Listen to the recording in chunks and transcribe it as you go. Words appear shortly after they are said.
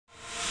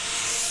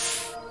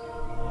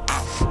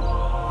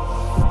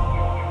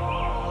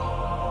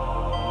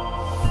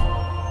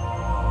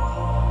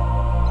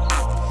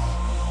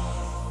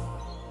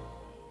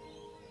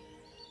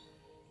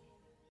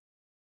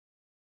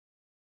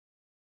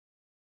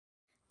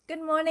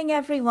Good morning,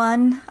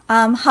 everyone.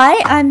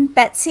 Hi, I'm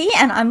Betsy,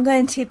 and I'm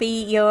going to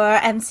be your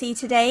MC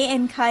today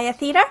in Kaya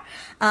Theatre,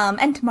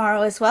 and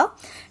tomorrow as well.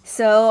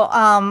 So,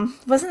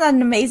 wasn't that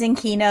an amazing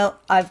keynote?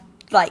 I've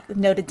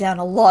noted down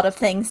a lot of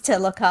things to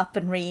look up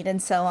and read and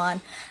so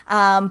on.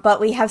 But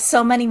we have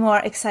so many more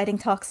exciting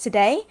talks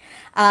today.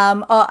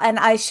 And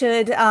I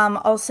should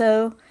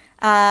also,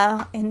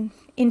 in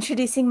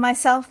introducing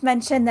myself,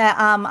 mention that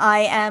I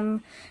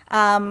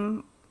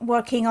am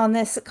working on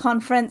this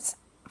conference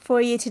for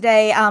you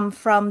today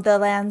from the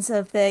lands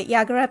of the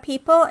Yagara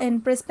people in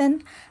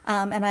Brisbane,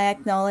 and I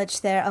acknowledge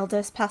their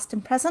elders past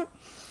and present.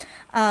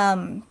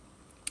 And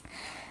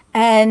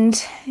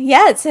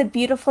yeah, it's a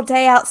beautiful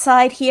day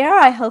outside here.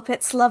 I hope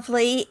it's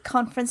lovely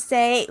conference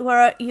day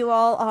where you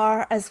all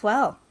are as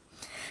well.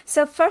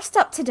 So first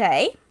up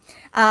today,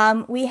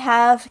 we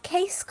have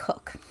Kees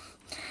Cook.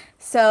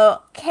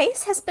 So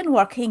Kees has been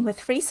working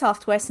with free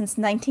software since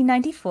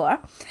 1994,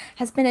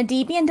 has been a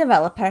Debian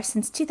developer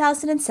since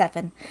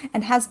 2007,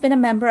 and has been a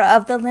member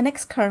of the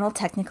Linux Kernel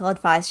Technical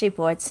Advisory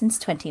Board since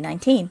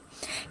 2019.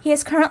 He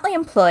is currently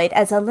employed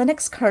as a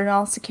Linux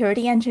kernel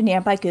security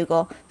engineer by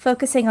Google,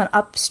 focusing on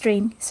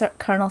upstream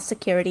kernel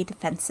security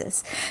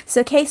defenses.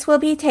 So Kees will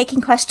be taking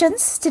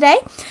questions today.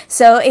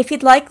 So if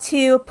you'd like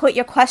to put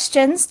your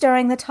questions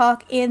during the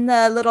talk in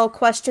the little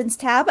questions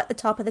tab at the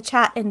top of the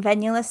chat and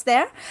venue list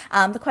there,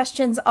 the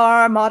questions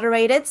are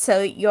moderated,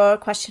 so your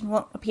question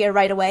won't appear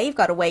right away. You've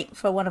got to wait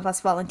for one of us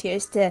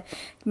volunteers to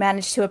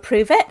manage to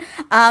approve it.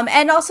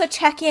 And also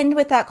check in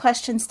with that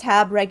questions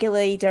tab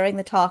regularly during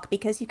the talk,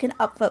 because you can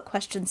upvote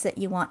questions that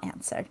you want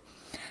answered.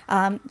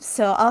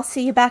 So I'll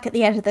see you back at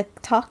the end of the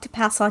talk to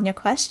pass on your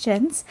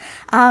questions.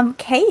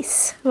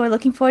 Kees, we're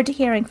looking forward to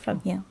hearing from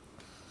you.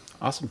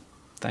 Awesome.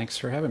 Thanks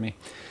for having me.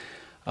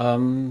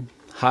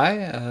 Hi,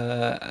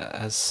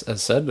 as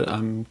said,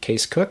 I'm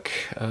Kees Cook,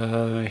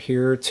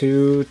 here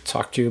to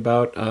talk to you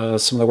about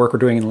some of the work we're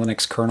doing in the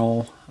Linux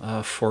kernel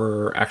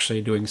for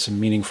actually doing some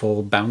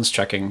meaningful bounds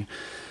checking.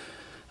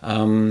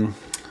 I'll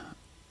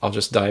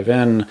just dive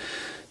in.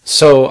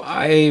 So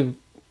I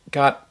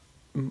got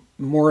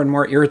more and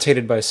more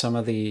irritated by some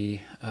of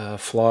the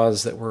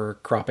flaws that were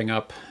cropping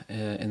up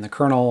in the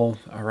kernel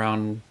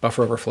around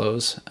buffer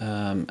overflows,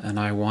 and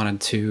I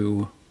wanted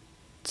to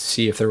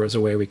see if there was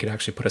a way we could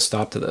actually put a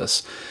stop to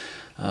this.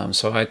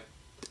 So I,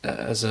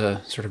 as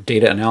a sort of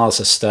data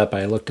analysis step,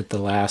 I looked at the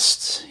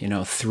last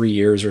 3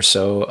 years or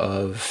so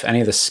of any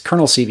of the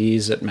kernel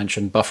CVEs that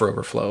mentioned buffer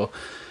overflow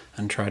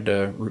and tried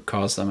to root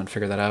cause them and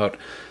figure that out.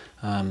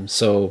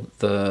 So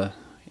the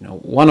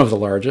one of the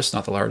largest,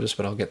 not the largest,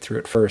 but I'll get through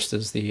it first,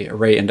 is the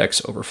array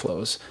index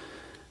overflows.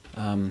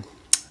 And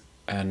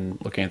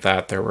looking at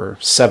that, there were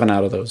 7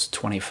 out of those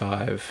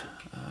 25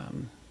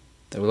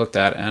 that we looked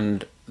at.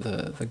 And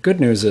the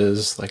good news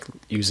is, like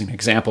using an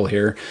example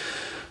here,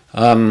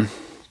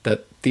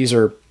 that these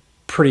are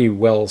pretty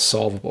well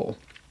solvable.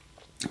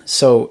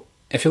 So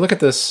if you look at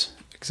this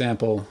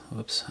example,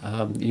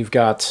 you've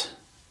got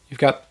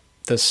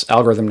this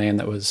algorithm name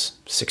that was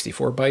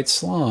 64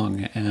 bytes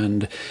long,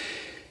 and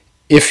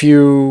if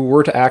you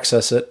were to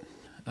access it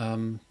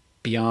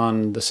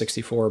beyond the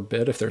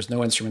 64-bit, if there's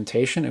no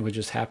instrumentation, it would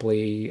just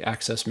happily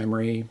access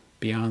memory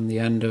beyond the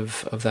end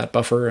of that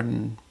buffer,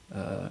 and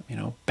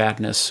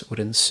badness would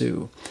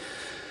ensue.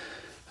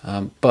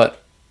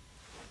 But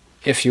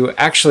if you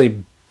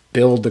actually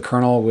build the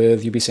kernel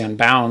with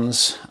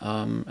UBSAN-bounds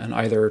and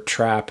either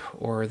trap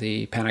or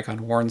the panic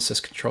on warn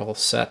syscontrol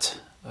set,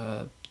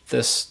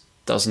 this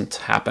doesn't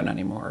happen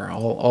anymore.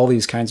 All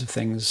these kinds of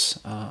things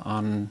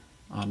on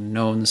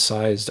known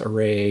sized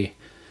array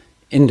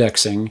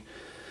indexing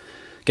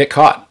get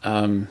caught.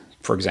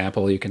 For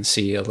example, you can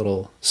see a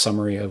little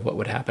summary of what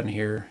would happen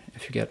here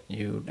if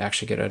you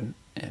actually get an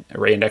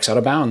array index out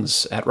of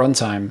bounds at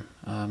runtime,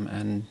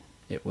 and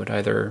it would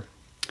either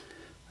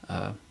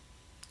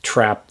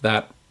trap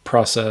that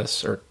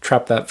process or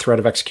trap that thread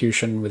of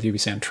execution with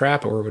UBSAN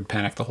trap, or it would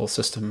panic the whole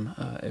system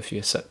if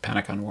you set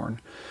panic on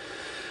warn.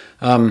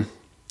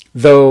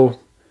 Though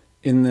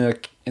in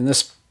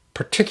this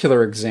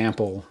particular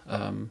example,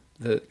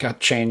 that got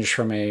changed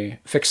from a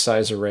fixed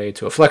size array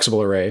to a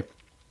flexible array,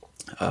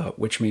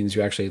 which means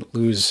you actually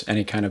lose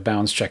any kind of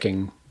bounds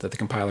checking that the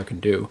compiler can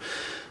do.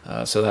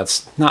 So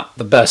that's not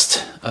the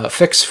best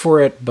fix for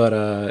it,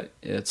 but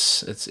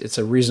it's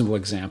a reasonable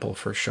example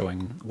for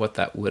showing what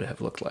that would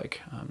have looked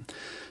like.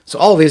 So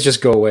all of these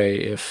just go away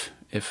if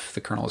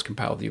the kernel is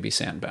compiled with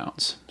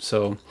UBSAN-bounds.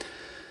 So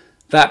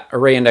that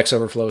array index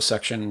overflow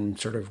section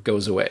sort of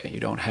goes away. You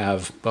don't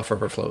have buffer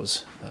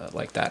overflows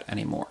like that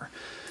anymore.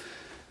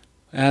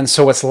 And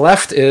so what's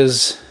left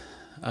is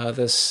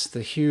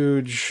the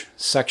huge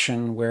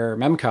section where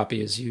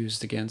memcpy is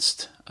used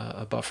against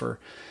a buffer.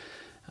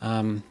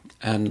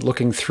 And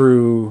looking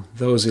through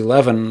those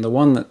 11, the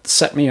one that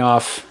set me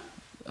off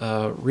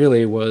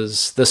really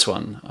was this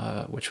one,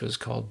 which was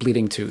called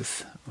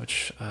BleedingTooth,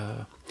 which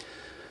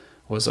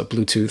was a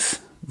Bluetooth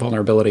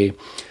vulnerability.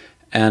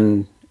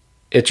 And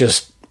it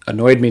just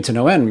annoyed me to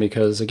no end,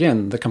 because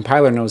again, the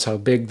compiler knows how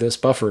big this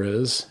buffer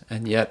is,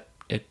 and yet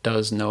it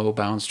does no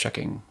bounds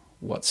checking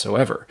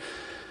whatsoever.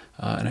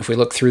 And if we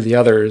look through the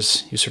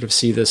others, you sort of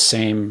see this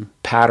same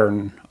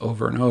pattern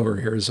over and over.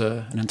 Here's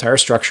an entire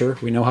structure.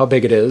 We know how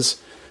big it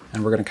is,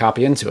 and we're going to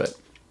copy into it.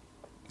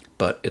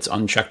 But it's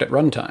unchecked at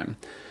runtime.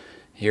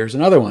 Here's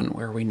another one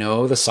where we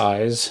know the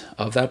size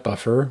of that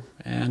buffer,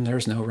 and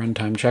there's no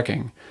runtime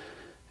checking.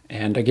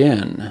 And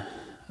again,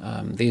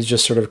 these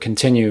just sort of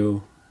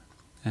continue,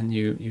 and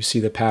you see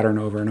the pattern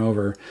over and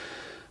over.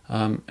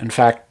 In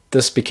fact,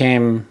 this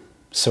became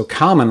so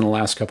common in the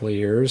last couple of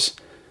years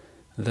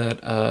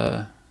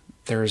that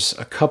there's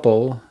a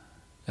couple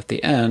at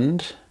the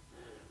end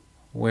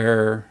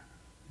where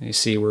you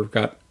see we've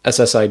got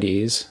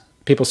SSIDs.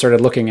 People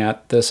started looking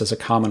at this as a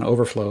common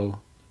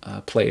overflow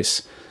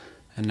place,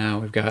 and now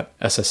we've got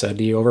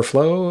SSID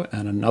overflow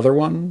and another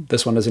one.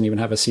 This one doesn't even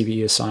have a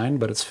CVE assigned,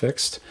 but it's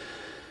fixed.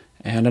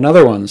 And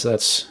another one, so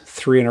that's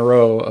 3 in a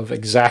row of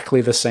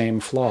exactly the same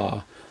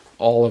flaw,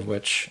 all of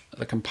which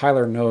the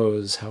compiler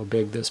knows how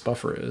big this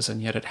buffer is,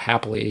 and yet it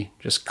happily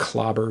just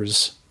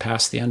clobbers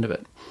past the end of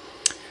it.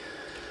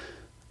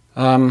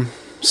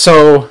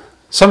 So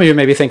some of you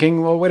may be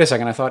thinking, well, wait a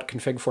second, I thought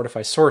config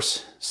fortify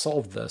source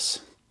solved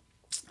this.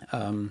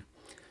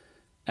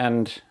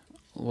 And,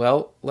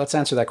 well, let's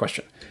answer that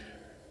question.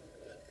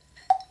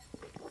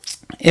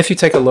 If you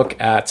take a look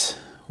at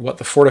what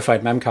the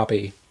fortified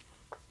memcpy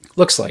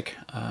looks like,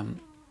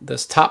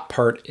 this top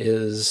part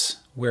is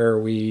where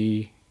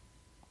we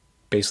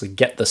basically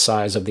get the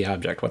size of the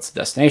object. What's the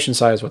destination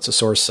size? What's the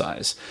source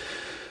size?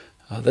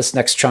 This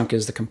next chunk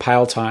is the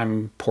compile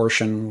time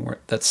portion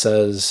that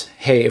says,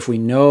 hey, if we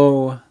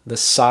know the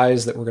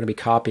size that we're going to be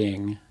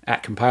copying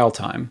at compile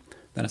time,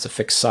 then it's a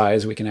fixed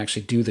size. We can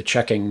actually do the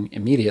checking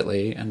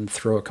immediately and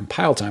throw a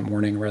compile time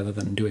warning rather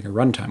than doing a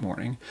runtime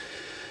warning.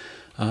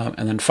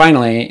 And then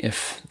finally,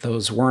 if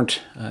those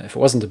weren't, if it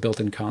wasn't a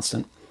built-in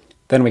constant,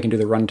 then we can do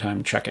the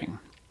runtime checking.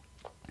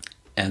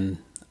 And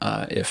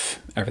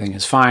if everything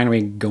is fine,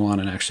 we go on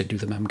and actually do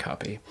the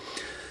memcpy.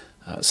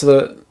 So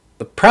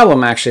the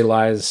problem actually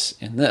lies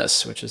in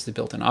this, which is the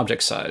built-in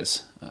object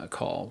size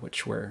call,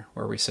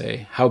 where we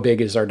say, how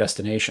big is our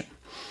destination?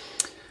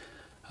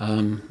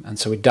 And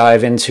so we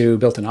dive into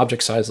built-in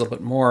object size a little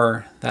bit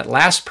more. That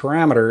last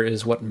parameter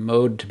is what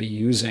mode to be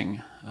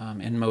using.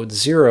 In mode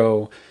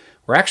 0,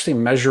 we're actually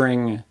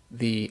measuring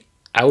the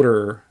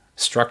outer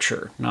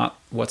structure, not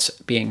what's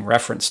being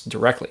referenced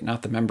directly,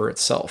 not the member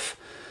itself.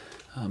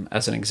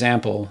 As an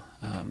example,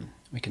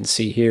 we can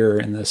see here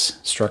in this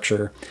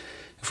structure,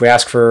 if we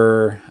ask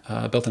for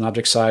a built-in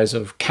object size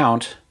of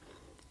count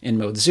in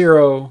mode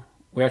 0,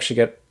 we actually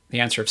get the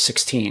answer of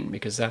 16,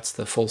 because that's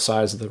the full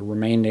size of the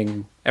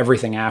remaining,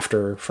 everything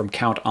after from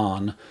count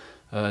on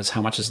is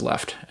how much is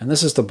left. And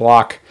this is to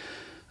block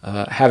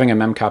having a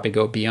memcpy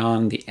go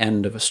beyond the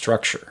end of a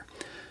structure.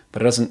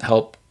 But it doesn't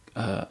help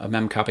a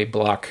memcpy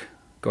block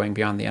going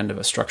beyond the end of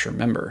a structure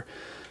member.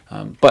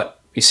 But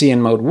you see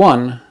in mode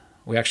 1,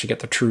 we actually get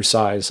the true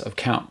size of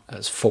count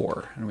as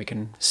 4, and we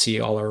can see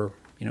all our,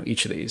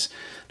 each of these.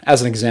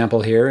 As an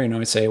example here,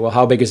 we say, well,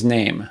 how big is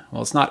name?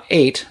 Well, it's not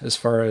 8 as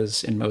far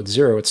as in mode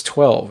 0, it's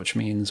 12, which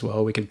means,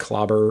 well, we could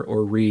clobber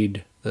or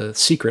read the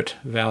secret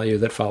value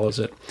that follows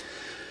it.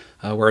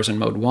 Whereas in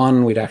mode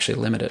 1, we'd actually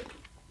limit it.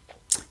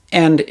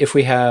 And if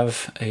we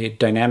have a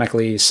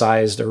dynamically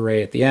sized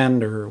array at the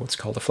end, or what's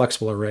called a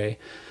flexible array,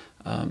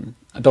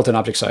 a built-in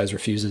object size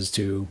refuses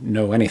to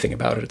know anything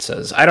about it. It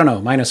says, I don't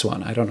know,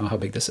 -1. I don't know how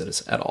big this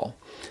is at all.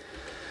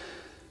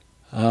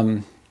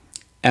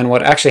 And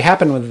what actually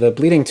happened with the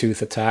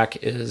BleedingTooth attack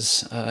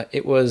is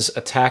it was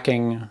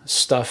attacking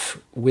stuff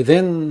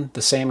within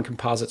the same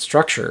composite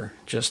structure,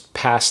 just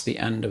past the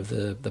end of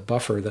the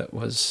buffer that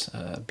was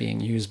being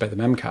used by the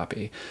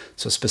memcpy.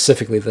 So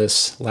specifically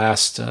this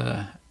last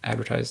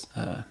advertised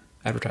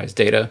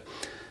data,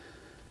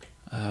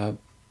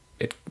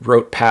 it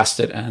wrote past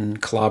it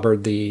and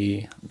clobbered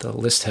the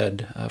list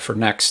head for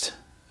next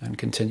and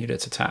continued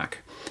its attack.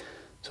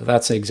 So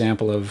that's an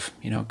example of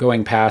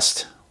going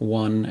past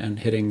 1 and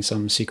hitting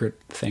some secret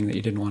thing that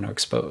you didn't want to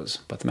expose.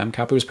 But the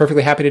memcpy was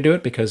perfectly happy to do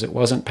it because it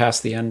wasn't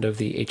past the end of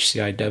the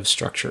HCI dev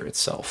structure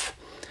itself.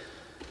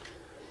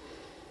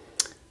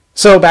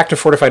 So back to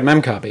fortified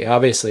memcpy.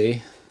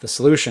 Obviously, the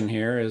solution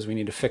here is we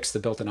need to fix the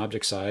built-in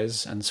object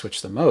size and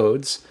switch the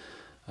modes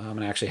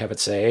and actually have it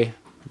say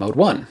mode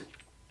 1.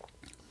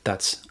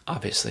 That's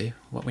obviously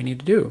what we need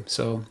to do.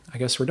 So I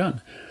guess we're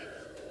done.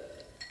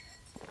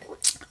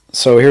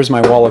 So here's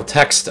my wall of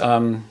text.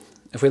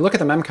 If we look at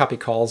the memcpy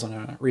calls on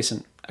a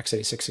recent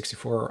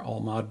x86-64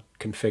 all-mod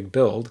config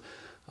build,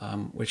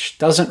 which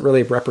doesn't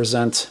really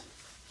represent,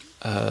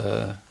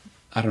 I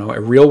don't know, a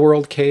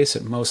real-world case.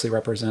 It mostly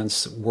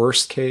represents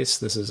worst case.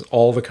 This is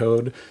all the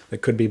code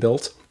that could be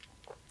built.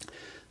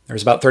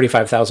 There's about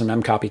 35,000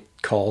 memcpy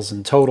calls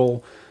in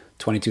total,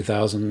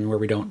 22,000 where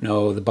we don't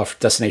know the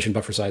destination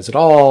buffer size at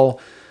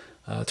all,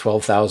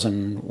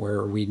 12,000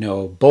 where we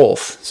know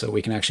both, so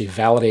we can actually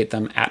validate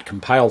them at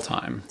compile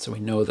time. So we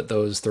know that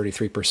those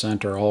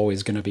 33% are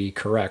always going to be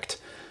correct.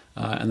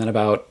 And then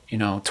about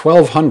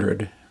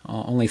 1,200,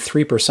 only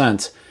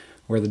 3%,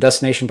 where the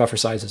destination buffer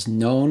size is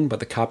known,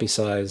 but the copy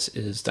size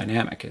is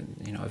dynamic and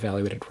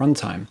evaluated at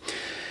runtime.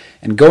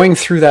 And going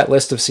through that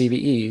list of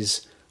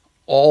CVEs,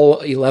 all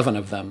 11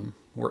 of them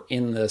were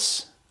in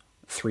this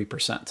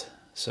 3%.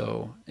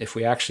 So if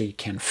we actually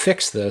can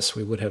fix this,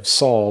 we would have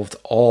solved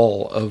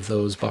all of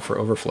those buffer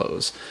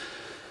overflows,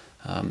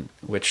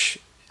 which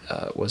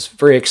was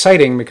very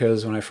exciting,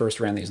 because when I first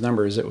ran these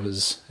numbers,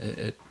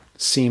 it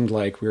seemed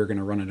like we were going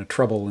to run into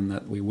trouble and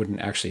that we wouldn't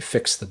actually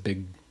fix the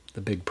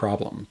big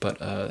problem.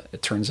 But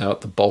it turns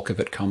out the bulk of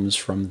it comes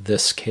from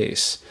this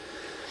case.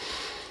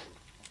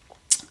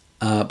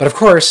 But of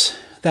course,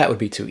 that would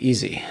be too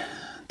easy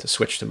to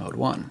switch to mode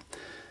 1.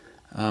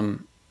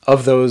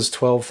 Of those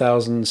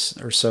 12,000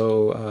 or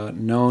so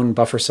known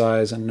buffer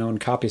size and known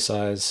copy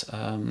size,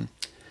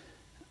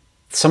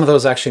 some of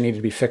those actually need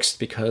to be fixed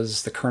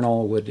because the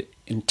kernel would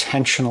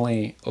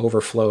intentionally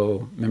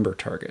overflow member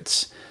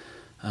targets.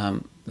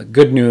 The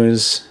good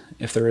news,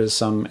 if there is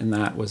some in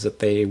that, was that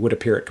they would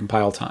appear at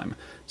compile time,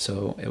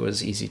 so it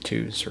was easy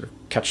to sort of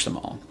catch them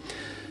all.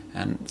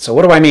 And so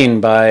what do I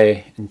mean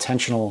by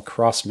intentional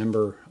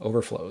cross-member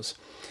overflows?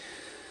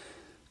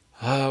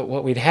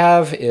 What we'd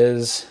have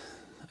is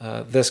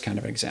this kind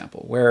of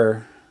example,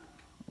 where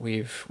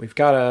we've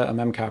got a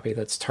memcpy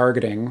that's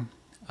targeting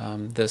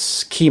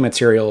this key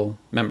material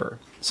member.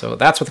 So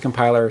that's what the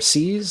compiler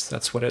sees,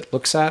 that's what it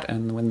looks at,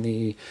 and when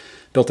the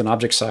built-in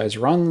object size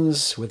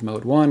runs with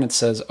mode 1, it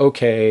says,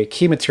 okay,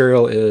 key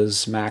material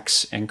is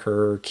max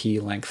anchor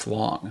key length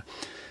long.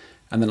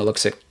 And then it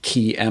looks at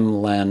key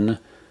mlen,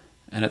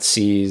 and it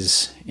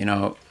sees,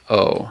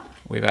 oh,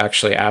 we've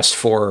actually asked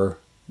for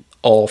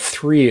all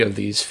 3 of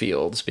these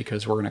fields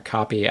because we're going to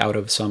copy out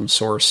of some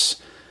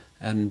source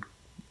and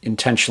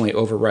intentionally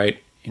overwrite,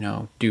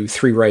 do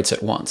 3 writes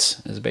at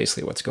once is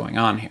basically what's going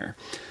on here.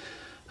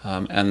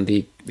 And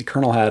the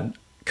kernel had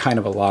kind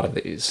of a lot of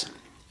these.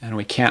 And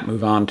we can't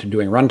move on to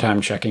doing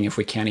runtime checking if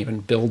we can't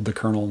even build the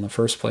kernel in the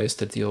first place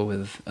to deal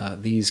with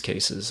these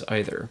cases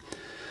either.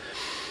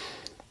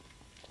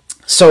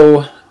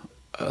 So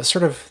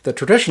sort of the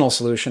traditional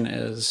solution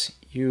is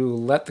you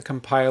let the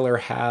compiler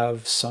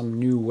have some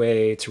new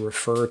way to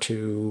refer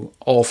to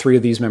all 3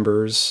 of these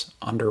members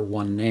under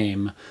one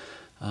name.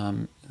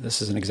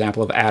 This is an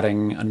example of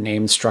adding a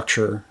named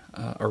structure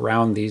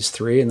around these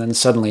 3, and then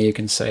suddenly you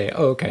can say,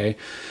 oh, okay,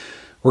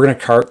 we're going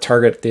to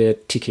target the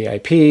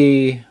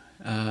TKIP,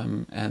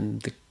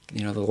 and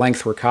the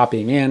length we're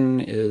copying in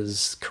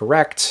is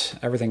correct.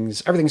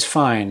 Everything's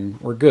fine.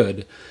 We're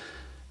good.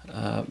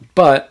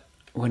 But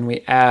when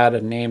we add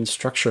a named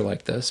structure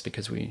like this,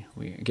 because we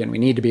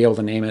need to be able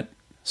to name it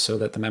so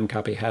that the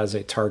memcpy has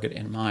a target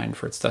in mind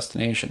for its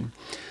destination,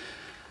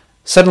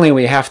 suddenly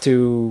we have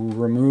to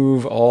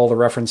remove all the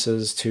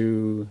references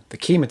to the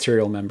key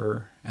material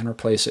member and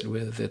replace it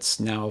with its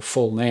now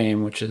full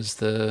name, which is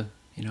the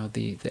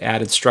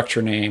added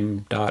structure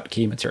name dot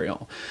key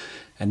material.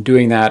 And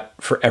doing that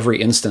for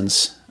every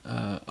instance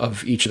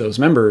of each of those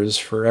members,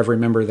 for every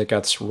member that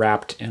gets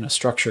wrapped in a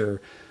structure,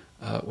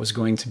 was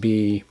going to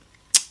be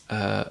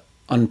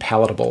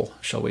unpalatable,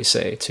 shall we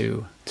say,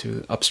 to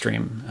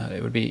upstream.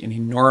 It would be an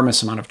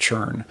enormous amount of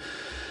churn.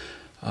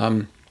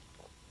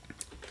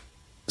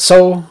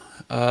 So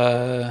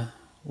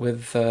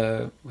with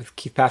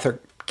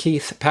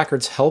Keith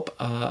Packard's help,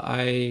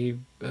 I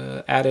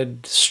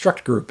added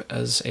struct group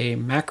as a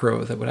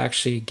macro that would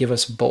actually give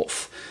us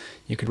both.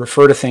 You could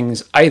refer to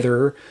things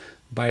either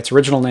by its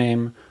original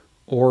name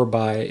or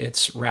by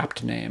its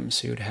wrapped name,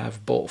 so you'd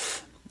have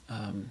both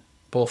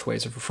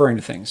ways of referring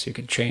to things. You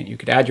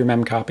could add your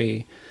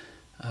memcpy,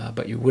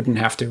 but you wouldn't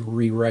have to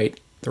rewrite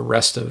the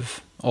rest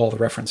of all the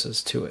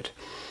references to it.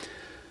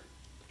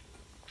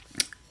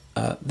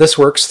 This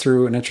works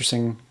through an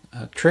interesting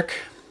trick,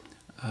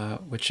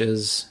 which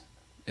is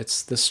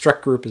this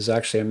struct group is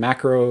actually a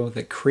macro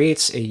that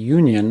creates a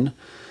union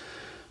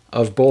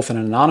of both an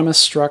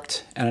anonymous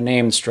struct and a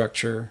named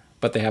structure,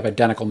 but they have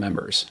identical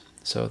members.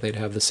 So they'd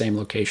have the same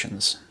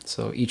locations.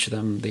 So each of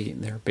them,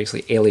 they're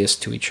basically alias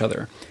to each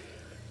other.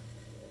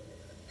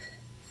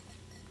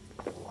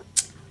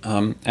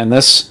 And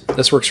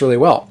this works really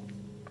well.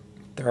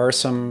 There are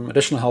some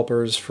additional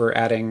helpers for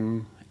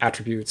adding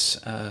attributes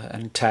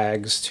and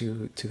tags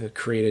to the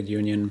created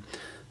union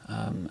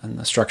and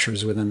the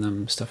structures within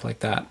them, stuff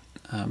like that.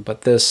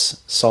 But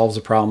this solves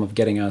the problem of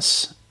getting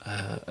us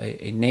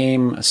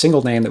a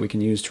single name that we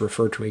can use to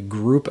refer to a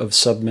group of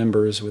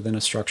submembers within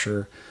a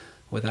structure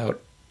without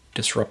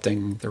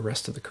disrupting the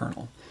rest of the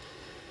kernel.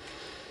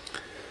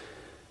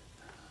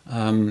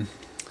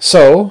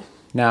 So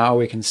now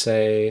we can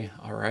say,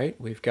 all right,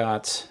 we've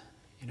got,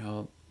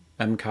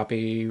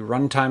 memcpy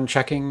runtime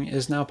checking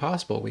is now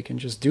possible. We can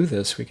just do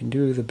this. We can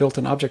do the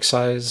built-in object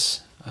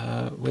size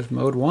with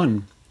mode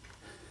 1,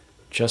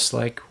 just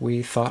like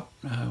we thought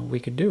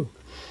we could do.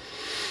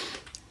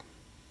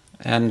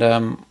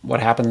 And what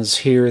happens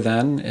here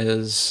then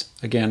is,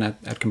 again,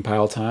 at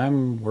compile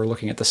time, we're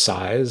looking at the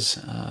size,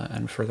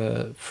 and for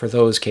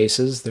those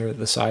cases,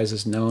 the size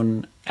is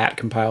known at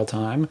compile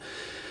time,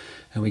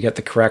 and we get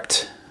the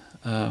correct.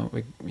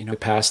 We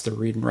pass the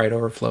read and write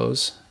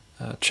overflows,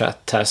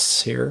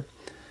 tests here,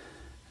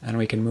 and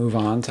we can move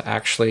on to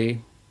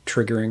actually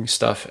triggering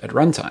stuff at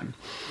runtime.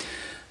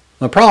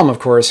 The problem, of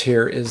course,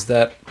 here is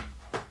that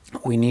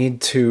we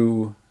need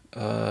to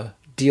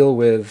deal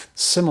with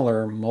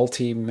similar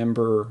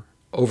multi-member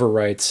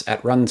overwrites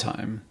at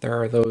runtime. There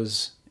are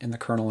those in the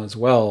kernel as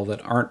well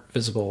that aren't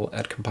visible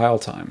at compile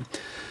time.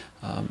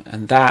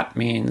 And that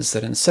means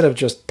that instead of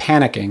just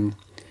panicking,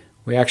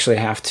 we actually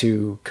have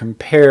to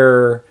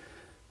compare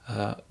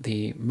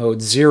the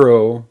mode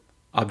 0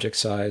 object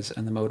size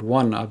and the mode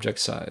 1 object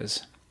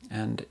size.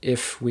 And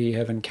if we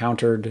have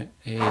encountered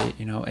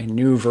a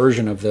new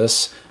version of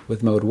this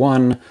with mode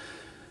 1,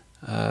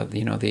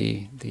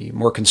 the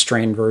more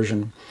constrained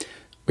version,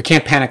 we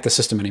can't panic the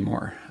system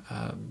anymore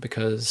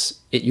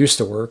because it used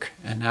to work.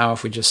 And now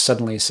if we just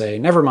suddenly say,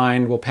 never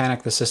mind, we'll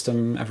panic the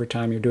system every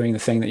time you're doing the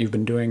thing that you've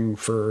been doing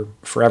for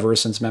forever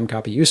since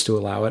memcpy used to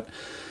allow it,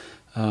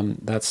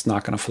 that's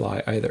not going to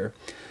fly either.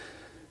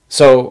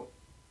 So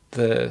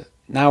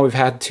now we've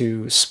had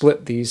to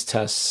split these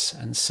tests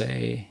and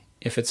say,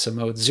 if it's a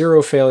mode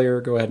 0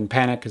 failure, go ahead and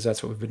panic because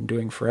that's what we've been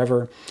doing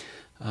forever.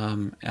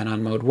 And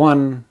on mode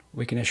 1,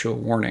 we can issue a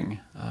warning.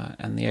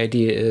 And the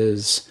idea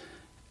is,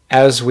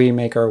 as we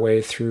make our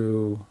way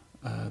through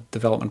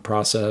development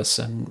process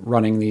and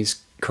running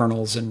these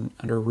kernels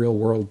under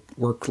real-world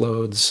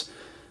workloads,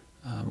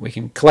 we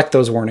can collect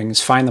those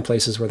warnings, find the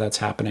places where that's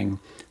happening,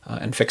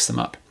 and fix them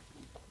up.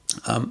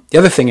 The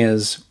other thing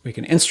is we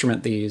can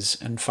instrument these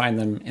and find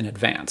them in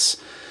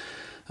advance.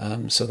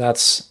 So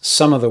that's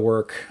some of the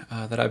work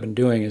that I've been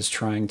doing, is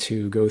trying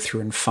to go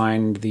through and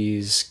find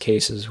these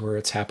cases where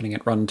it's happening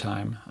at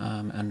runtime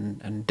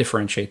and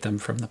differentiate them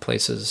from the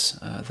places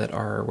that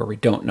are where we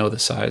don't know the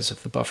size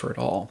of the buffer at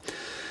all,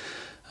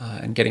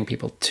 and getting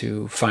people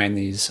to find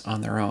these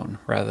on their own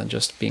rather than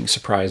just being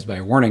surprised by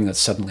a warning that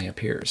suddenly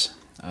appears.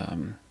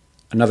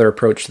 Another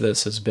approach to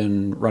this has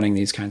been running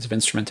these kinds of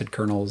instrumented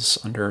kernels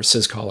under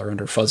syscall or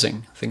under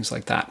fuzzing, things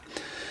like that.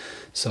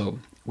 So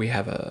we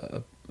have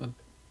an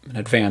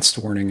advanced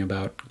warning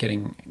about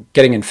getting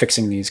and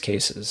fixing these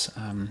cases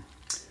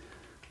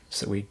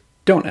so we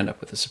don't end up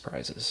with the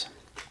surprises.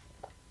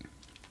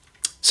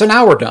 So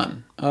now we're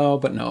done. Oh,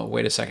 but no,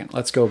 wait a second.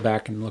 Let's go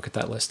back and look at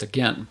that list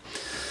again.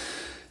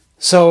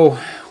 So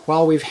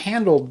while we've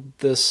handled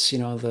this,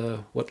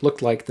 what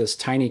looked like this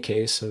tiny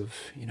case of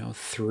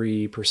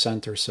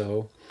 3% or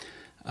so,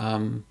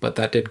 but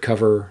that did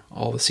cover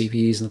all the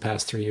CVEs in the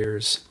past 3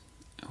 years,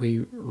 we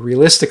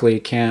realistically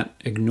can't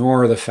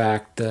ignore the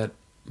fact that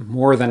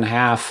more than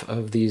half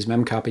of these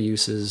memcpy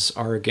uses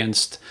are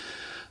against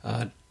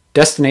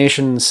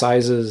destination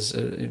sizes,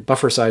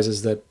 buffer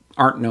sizes that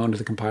aren't known to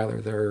the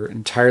compiler. They're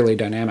entirely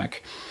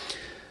dynamic,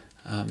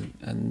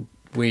 and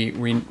we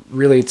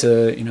really,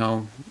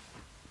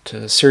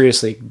 to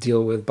seriously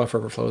deal with buffer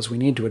overflows, we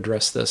need to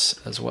address this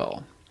as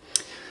well.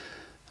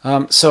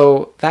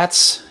 So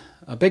that's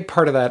a big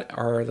part of that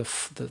are the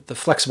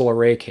flexible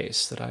array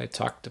case that I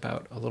talked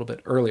about a little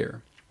bit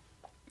earlier.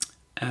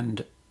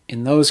 And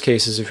in those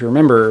cases, if you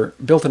remember,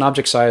 built-in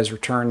object size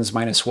returns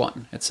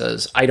 -1. It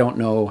says, I don't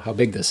know how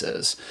big this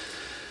is.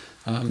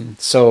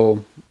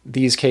 So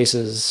these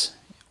cases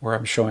where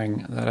I'm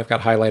showing that I've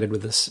got highlighted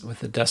with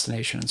the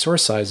destination and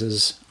source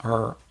sizes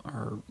are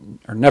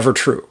never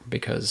true,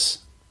 because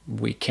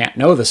we can't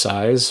know the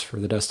size for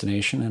the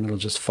destination and it'll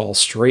just fall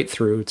straight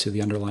through to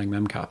the underlying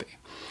memcpy.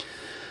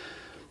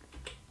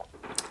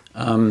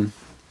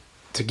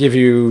 To give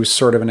you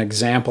sort of an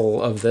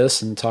example of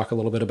this and talk a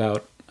little bit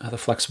about the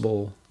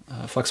flexible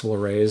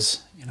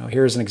arrays,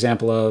 here's an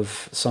example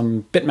of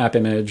some bitmap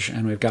image,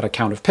 and we've got a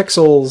count of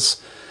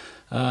pixels,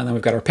 and then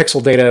we've got our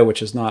pixel data,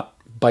 which is not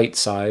byte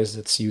sized,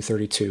 it's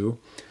U32.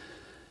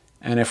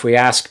 And if we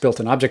ask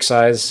built-in object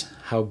size,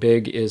 how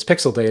big is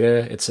pixel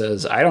data, it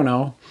says, I don't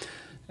know.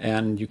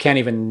 And you can't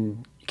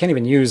even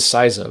use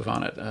size of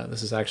on it.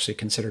 This is actually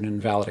considered an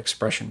invalid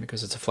expression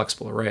because it's a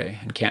flexible array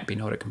and can't be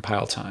known at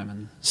compile time,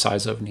 and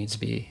size of needs to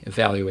be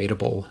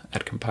evaluatable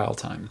at compile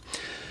time.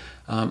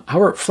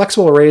 However,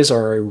 flexible arrays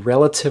are a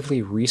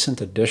relatively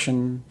recent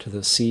addition to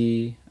the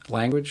C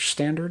language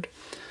standard.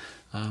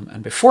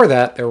 And before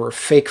that, there were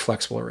fake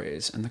flexible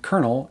arrays, and the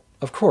kernel,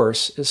 of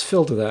course, is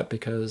filled with that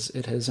because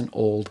it has an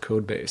old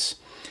code base.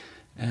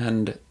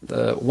 And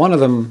one of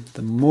them,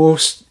 the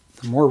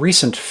more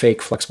recent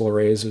fake flexible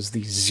arrays, is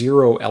the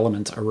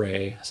zero-element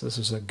array. So this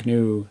is a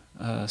GNU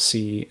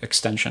C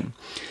extension.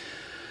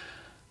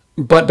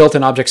 But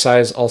built-in object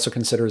size also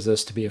considers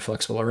this to be a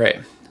flexible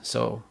array,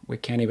 so we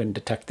can't even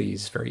detect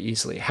these very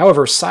easily.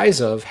 However, size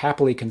of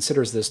happily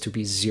considers this to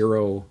be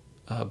 0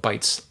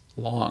 bytes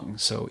long,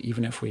 so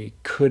even if we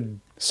could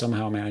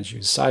somehow manage to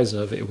use size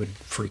of, it would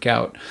freak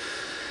out.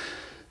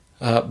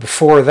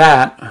 Before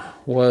that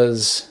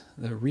was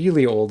the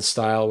really old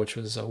style, which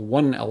was a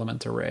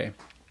 1-element array.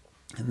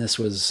 And this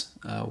was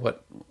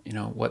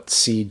what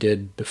C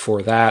did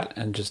before that,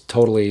 and just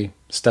totally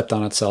stepped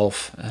on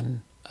itself.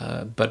 And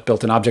but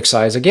built-in object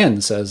size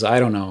again says, I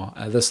don't know,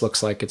 this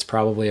looks like it's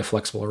probably a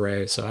flexible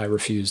array, so I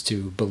refuse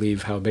to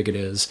believe how big it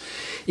is,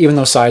 even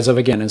though size of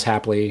again is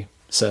happily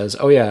says,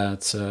 oh yeah,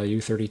 it's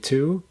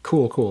U32.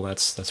 Cool, cool.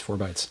 That's 4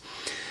 bytes.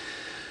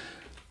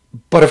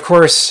 But of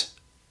course,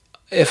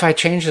 if I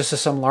change this to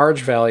some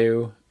large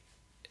value,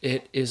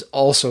 it is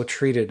also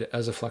treated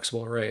as a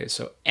flexible array.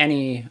 So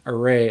any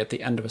array at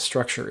the end of a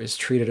structure is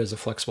treated as a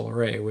flexible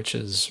array, which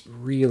is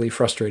really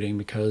frustrating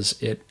because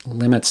it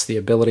limits the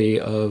ability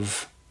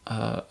of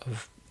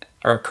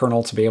our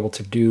kernel to be able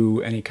to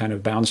do any kind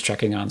of bounds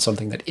checking on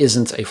something that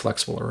isn't a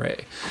flexible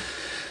array.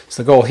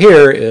 So the goal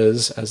here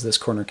is, as this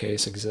corner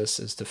case exists,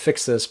 is to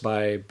fix this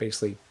by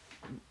basically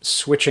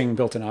switching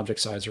built-in object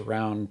size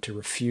around to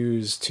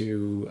refuse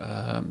to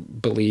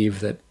believe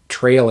that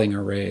trailing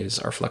arrays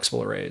are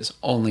flexible arrays.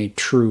 Only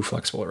true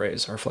flexible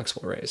arrays are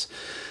flexible arrays.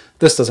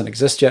 This doesn't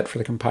exist yet for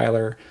the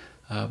compiler.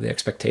 The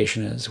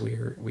expectation is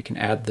we can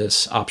add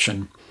this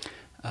option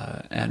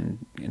and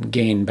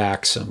gain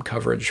back some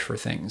coverage for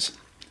things.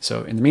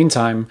 So in the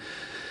meantime,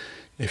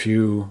 if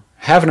you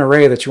have an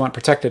array that you want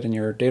protected in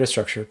your data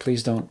structure,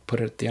 please don't put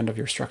it at the end of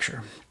your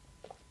structure.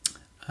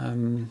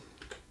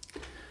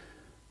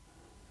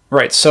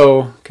 Right,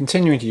 so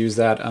continuing to use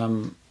that,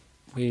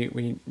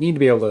 we need to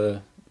be able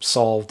to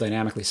solve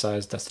dynamically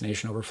sized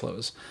destination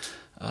overflows.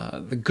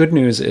 The good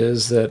news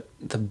is that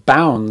the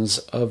bounds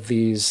of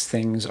these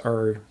things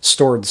are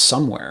stored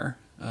somewhere.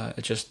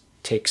 It just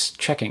takes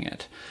checking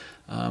it.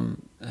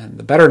 And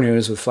the better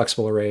news with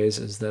flexible arrays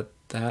is that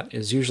that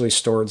is usually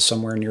stored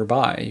somewhere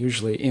nearby,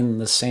 usually in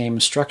the same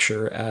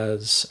structure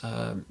as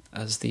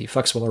the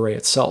flexible array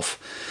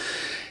itself.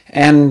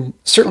 And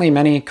certainly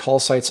many call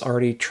sites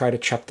already try to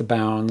check the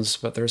bounds,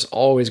 but there's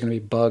always going to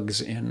be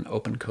bugs in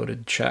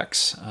open-coded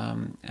checks.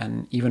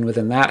 And even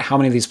within that, how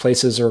many of these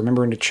places are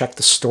remembering to check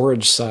the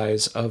storage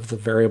size of the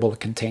variable that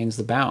contains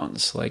the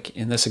bounds? Like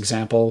in this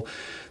example,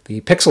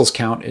 the pixels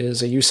count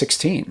is a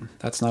U16.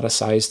 That's not a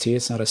size T,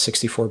 it's not a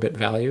 64-bit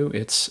value,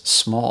 it's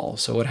small.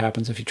 So what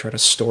happens if you try to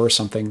store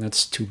something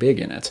that's too big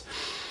in it?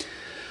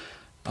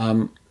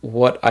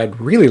 What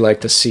I'd really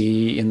like to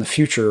see in the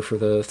future for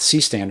the C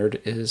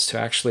standard is to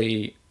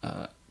actually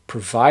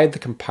provide the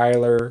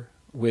compiler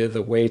with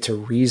a way to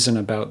reason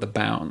about the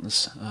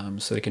bounds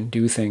so they can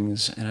do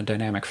things in a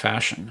dynamic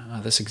fashion.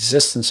 This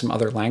exists in some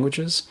other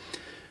languages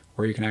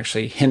where you can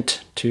actually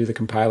hint to the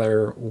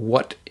compiler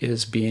what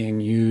is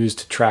being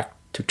used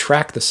to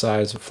track the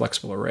size of a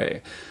flexible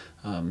array.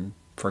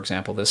 For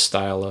example, this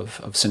style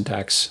of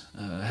syntax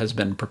has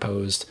been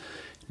proposed.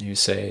 You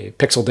say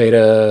pixel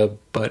data,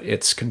 but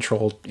it's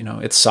controlled,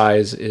 its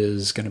size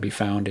is going to be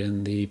found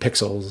in the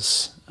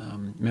pixels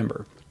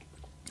member.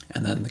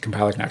 And then the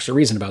compiler can actually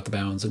reason about the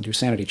bounds and do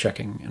sanity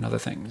checking and other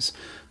things.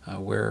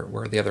 Where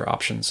the other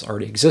options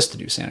already exist to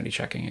do sanity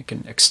checking, it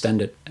can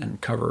extend it and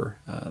cover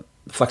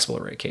the flexible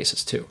array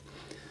cases too.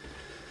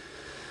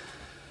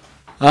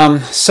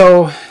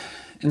 So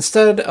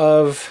instead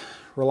of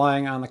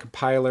relying on the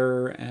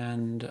compiler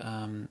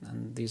and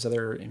these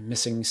other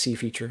missing C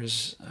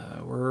features,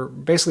 we're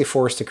basically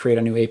forced to create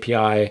a new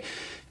API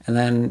and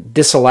then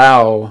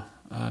disallow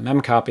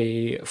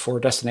memcpy for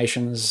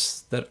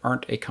destinations that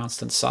aren't a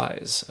constant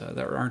size,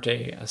 that aren't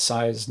a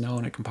size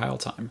known at compile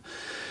time,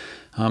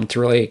 to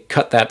really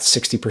cut that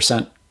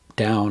 60%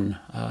 down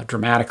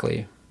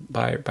dramatically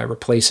by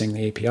replacing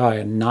the API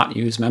and not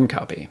use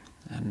memcpy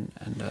and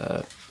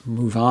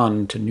move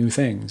on to new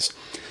things.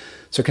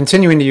 So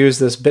continuing to use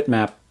this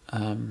bitmap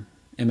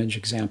image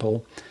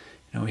example,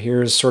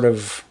 here's sort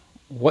of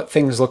what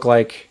things look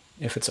like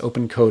if it's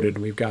open-coded.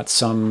 We've got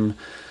some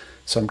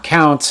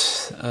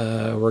count.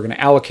 We're going to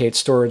allocate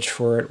storage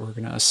for it. We're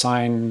going to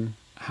assign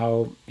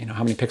how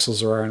many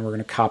pixels there are, and we're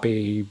going to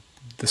copy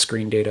the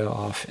screen data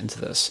off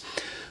into this.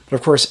 But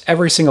of course,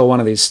 every single one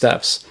of these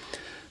steps,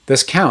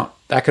 this count,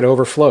 that could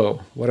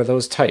overflow. What are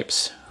those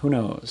types? Who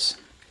knows?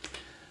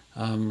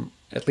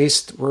 At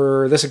least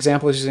this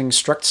example is using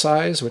struct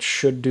size, which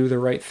should do the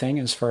right thing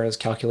as far as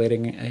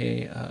calculating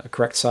a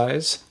correct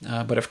size.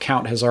 But if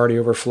count has already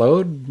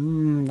overflowed,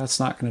 that's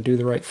not going to do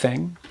the right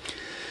thing.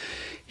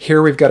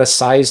 Here we've got a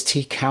size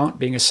T count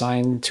being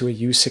assigned to a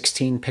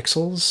U16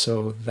 pixels,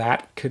 so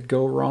that could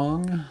go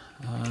wrong.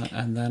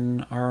 And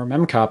then our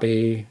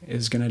memcpy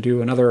is going to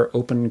do another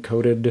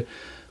open-coded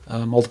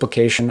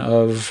multiplication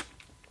of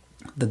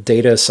the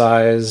data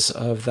size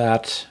of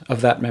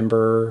that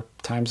member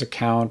times a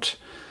count.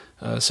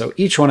 So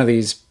each one of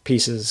these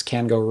pieces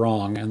can go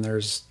wrong, and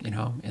there's,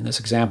 in this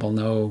example,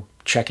 no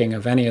checking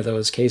of any of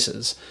those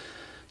cases.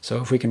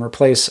 So if we can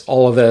replace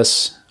all of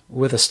this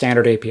with a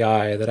standard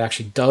API that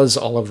actually does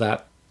all of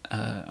that,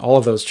 all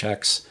of those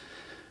checks,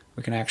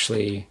 we can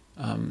actually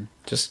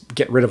just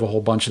get rid of a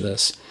whole bunch of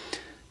this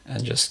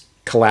and just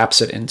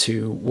collapse it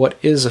into what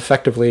is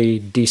effectively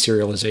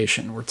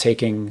deserialization. We're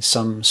taking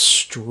some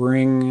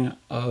string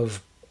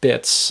of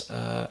bits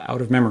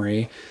out of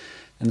memory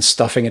and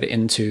stuffing it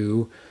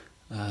into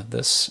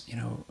this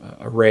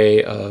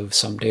array of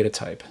some data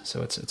type.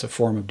 So it's a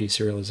form of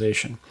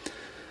deserialization.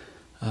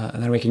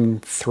 And then we can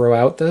throw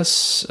out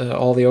this,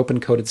 all the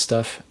open-coded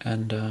stuff,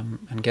 and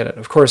get it.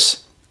 Of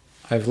course,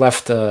 I've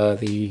left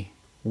the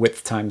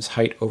width times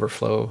height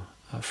overflow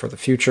for the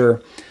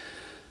future.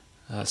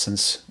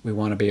 since we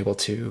want to be able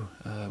to,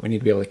 we need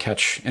to be able to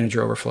catch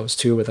integer overflows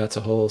too, but that's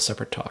a whole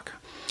separate talk.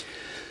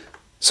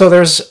 So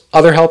there's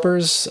other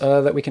helpers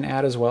that we can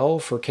add as well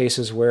for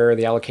cases where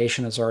the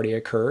allocation has already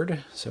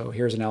occurred. So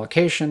here's an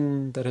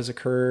allocation that has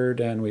occurred,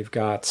 and we've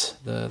got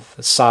the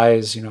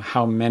size,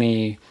 how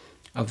many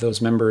of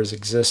those members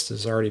exist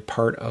is already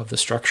part of the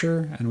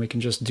structure, and we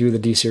can just do the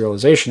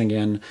deserialization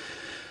again.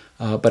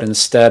 But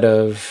instead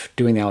of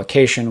doing the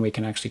allocation, we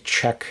can actually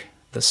check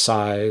the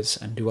size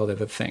and do other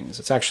things.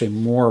 It's actually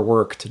more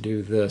work to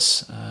do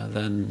this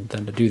than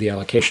to do the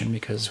allocation,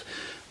 because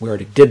we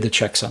already did the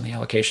checks on the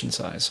allocation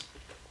size.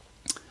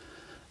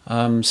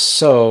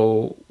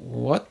 So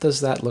what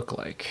does that look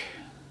like?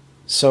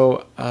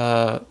 So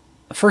the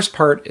first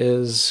part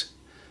is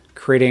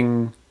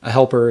creating a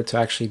helper to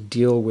actually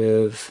deal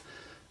with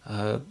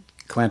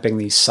clamping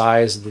the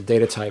size of the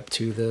data type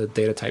to the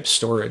data type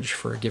storage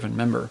for a given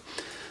member.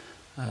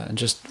 And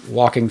just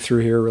walking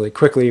through here really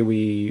quickly,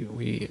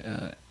 we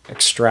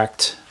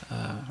extract,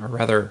 or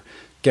rather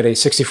get a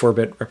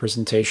 64-bit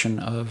representation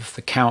of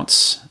the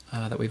counts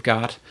that we've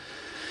got.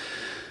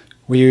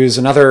 We use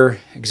another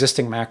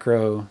existing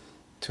macro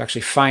to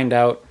actually find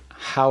out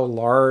how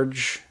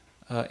large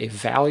a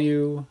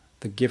value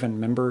the given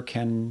member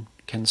can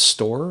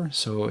store.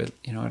 So it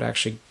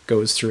actually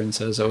goes through and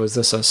says, oh, is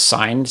this a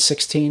signed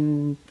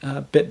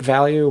 16-bit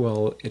value?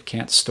 Well, it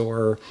can't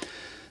store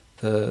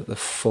the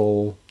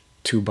full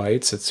 2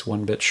 bytes. It's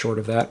 1 bit short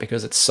of that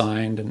because it's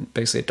signed, and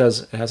basically it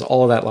has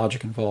all of that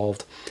logic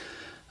involved.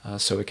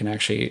 So we can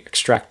actually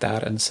extract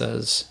that and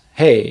says,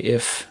 hey,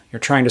 if you're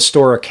trying to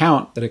store a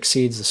count that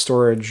exceeds the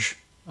storage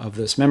of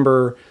this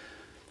member,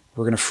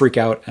 we're going to freak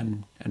out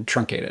and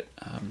truncate it,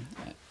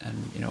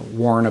 and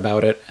warn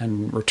about it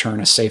and return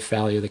a safe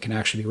value that can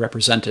actually be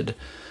represented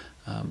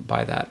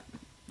by that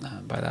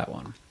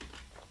one.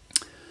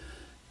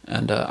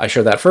 And I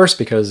showed that first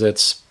because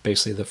it's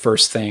basically the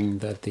first thing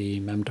that the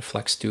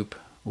mem-to-flex dupe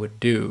would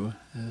do.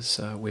 Is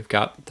we've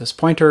got this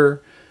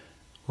pointer.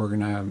 We're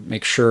going to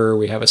make sure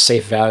we have a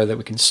safe value that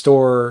we can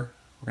store.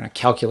 We're going to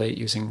calculate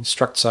using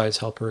struct size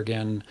helper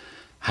again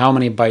how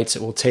many bytes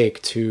it will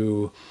take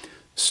to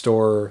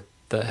store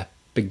the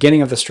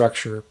beginning of the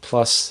structure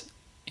plus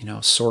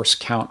source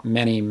count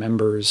many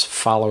members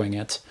following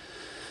it.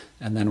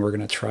 And then we're going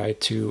to try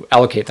to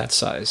allocate that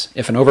size.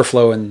 If an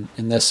overflow in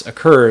this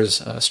occurs,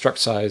 struct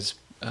size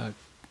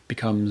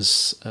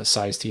becomes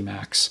size t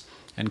max,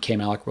 and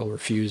kmalloc will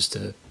refuse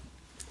to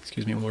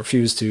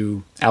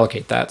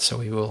allocate that, so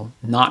we will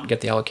not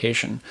get the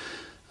allocation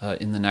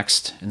in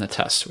the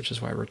test, which is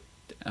why we're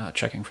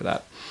checking for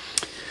that.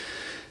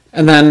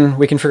 And then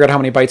we can figure out how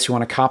many bytes we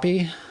want to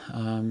copy,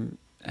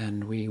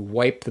 and we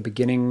wipe the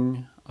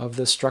beginning of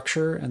this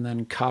structure and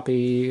then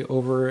copy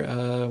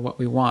over what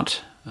we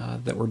want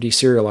that we're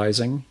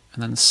deserializing,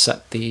 and then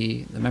set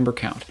the member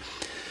count.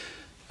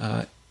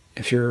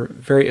 If you're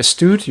very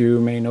astute, you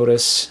may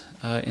notice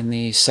in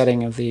the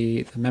setting of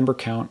the member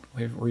count,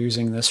 we're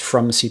using this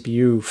from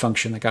CPU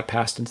function that got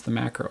passed into the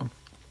macro.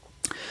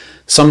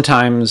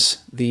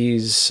 Sometimes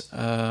these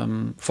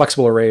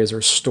flexible arrays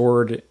are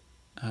stored,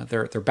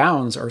 their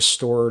bounds are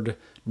stored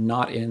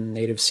not in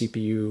native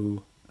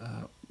CPU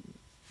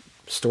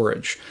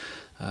storage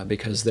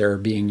because they're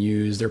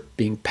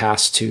being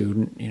passed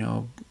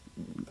to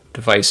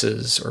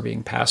devices or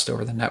being passed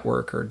over the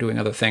network or doing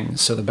other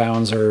things. So the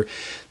bounds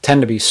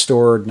tend to be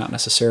stored not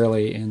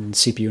necessarily in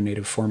CPU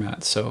native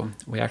format. So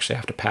we actually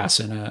have to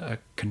pass in a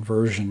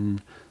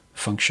conversion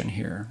function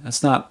here.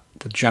 That's not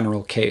the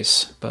general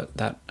case, but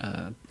that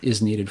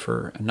is needed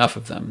for enough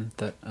of them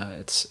that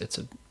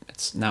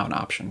it's now an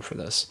option for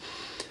this.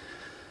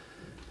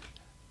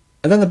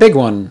 And then the big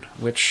one,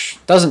 which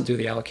doesn't do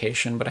the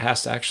allocation, but it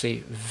has to actually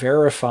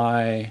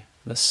verify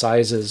the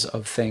sizes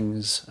of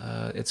things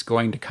it's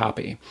going to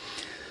copy.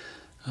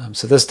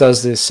 So this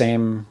does the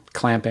same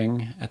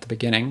clamping at the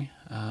beginning,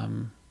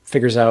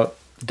 figures out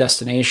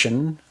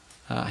destination,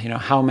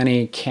 how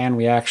many can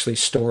we actually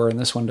store, and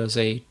this one does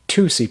a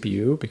 2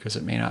 CPU because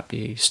it may not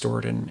be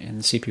stored in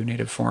CPU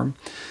native form.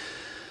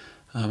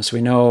 So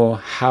we know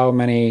how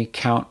many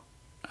count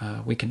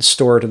we can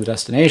store to the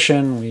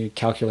destination. We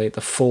calculate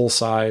the full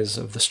size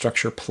of the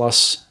structure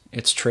plus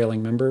its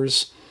trailing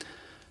members.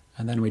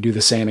 And then we do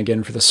the same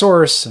again for the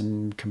source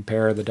and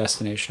compare the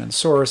destination and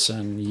source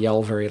and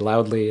yell very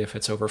loudly if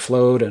it's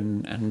overflowed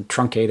and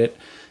truncate it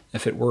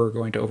if it were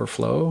going to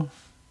overflow.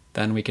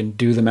 Then we can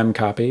do the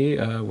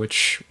memcpy,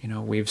 which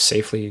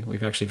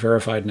we've actually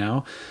verified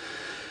now,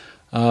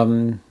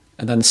 and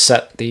then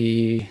set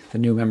the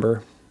new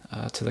member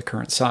to the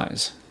current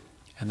size,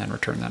 and then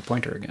return that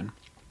pointer again.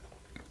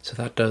 So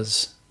that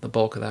does the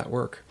bulk of that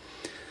work.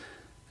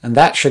 And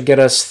that should get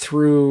us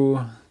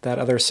through that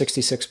other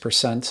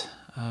 66%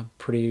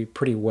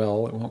 pretty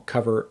well. It won't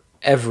cover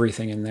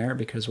everything in there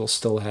because we'll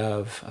still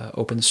have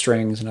open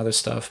strings and other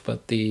stuff,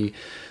 but the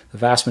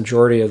vast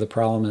majority of the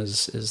problem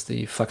is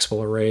the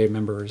flexible array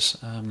members.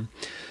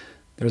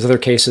 There's other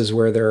cases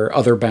where there are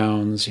other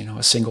bounds,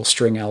 a single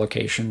string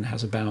allocation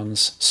has a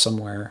bounds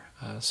somewhere,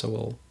 so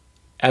we'll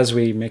as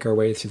we make our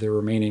way through the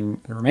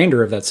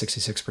remainder of that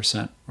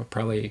 66%, we'll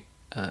probably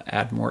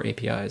add more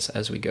APIs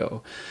as we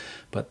go.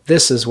 But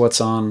this is what's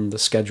on the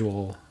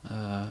schedule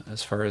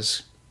as far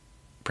as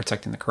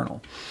protecting the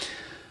kernel.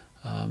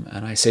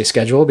 And I say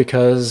schedule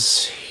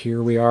because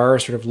here we are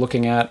sort of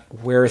looking at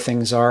where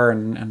things are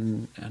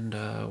and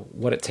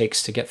what it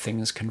takes to get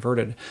things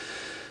converted.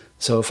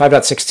 So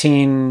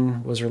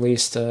 5.16 was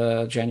released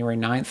January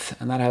 9th,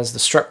 and that has the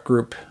struct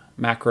group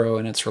macro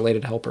and its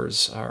related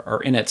helpers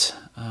are in it.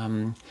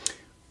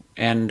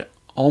 And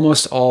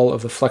almost all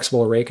of the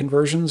flexible array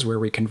conversions where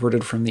we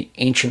converted from the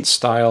ancient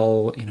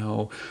style,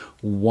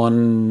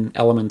 one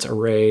element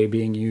array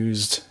being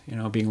used,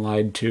 being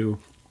lied to,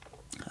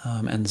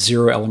 and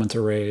 0 element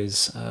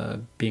arrays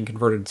being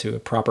converted to a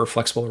proper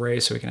flexible array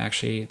so we can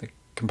actually, the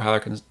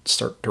compiler can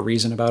start to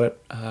reason about it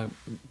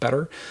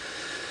better.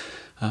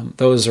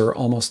 Those are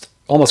almost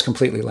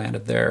completely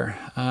landed there.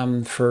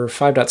 For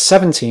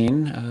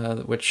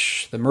 5.17,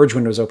 which the merge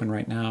window is open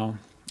right now,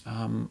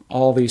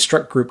 all the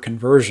struct group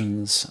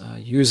conversions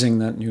using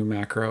that new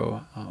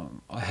macro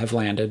have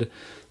landed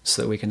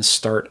so that we can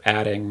start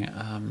adding.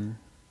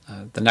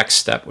 The next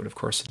step would, of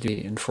course,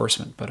 be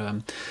enforcement. But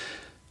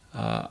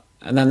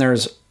and then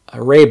there's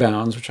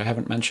Warray-bounds, which I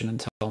haven't mentioned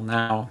until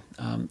now.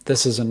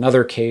 This is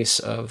another case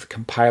of the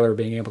compiler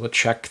being able to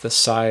check the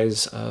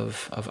size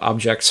of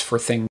objects for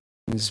things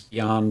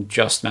beyond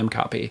just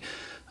memcpy.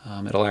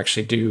 It'll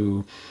actually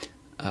do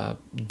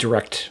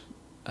direct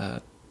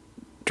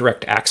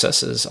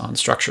accesses on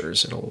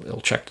structures.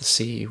 It'll check to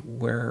see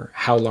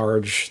how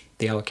large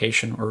the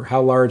allocation or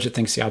how large it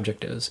thinks the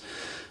object is.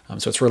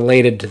 So it's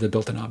related to the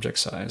built-in object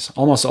size.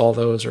 Almost all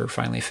those are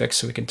finally fixed,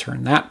 so we can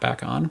turn that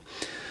back on.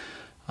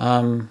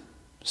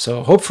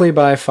 So hopefully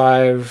by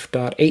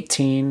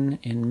 5.18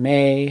 in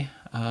May,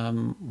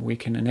 we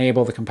can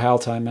enable the compile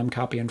time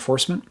memcpy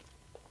enforcement.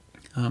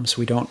 So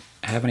we don't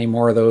have any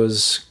more of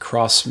those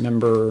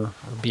cross-member or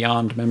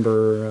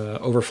beyond-member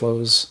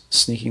overflows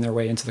sneaking their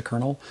way into the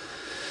kernel.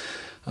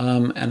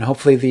 And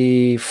hopefully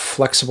the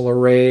flexible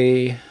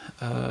array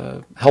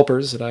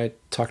helpers that I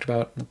talked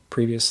about in the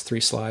previous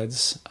 3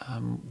 slides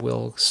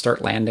will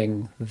start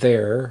landing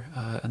there,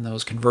 and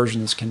those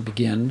conversions can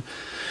begin.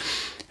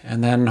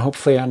 And then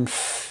hopefully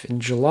in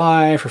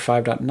July for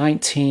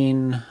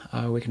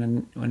 5.19, we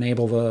can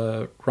enable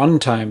the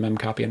runtime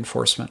memcpy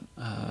enforcement.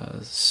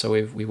 So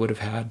we would have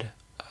had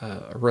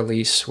a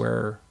release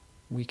where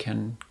we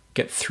can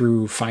get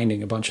through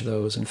finding a bunch of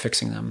those and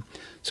fixing them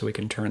so we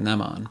can turn them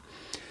on.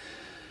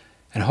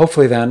 And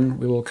hopefully then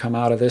we will come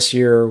out of this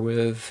year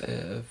with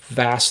a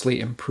vastly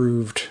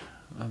improved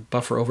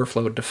buffer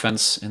overflow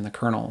defense in the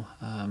kernel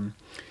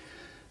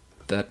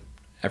that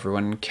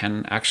everyone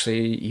can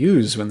actually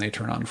use when they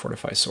turn on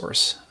Fortify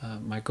Source.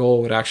 My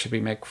goal would actually be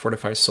make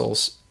Fortify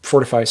Source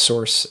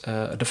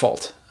a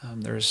default.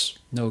 There's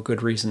no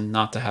good reason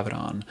not to have it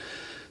on.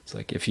 It's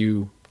like if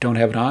you don't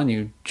have it on,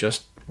 you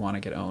just want to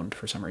get owned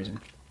for some reason.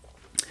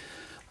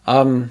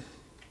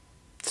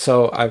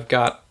 So I've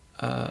got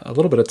a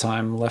little bit of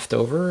time left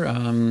over.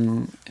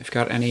 If you've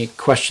got any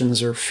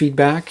questions or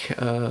feedback,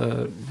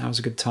 now's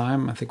a good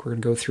time. I think we're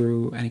going to go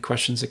through any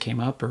questions that came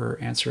up or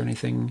answer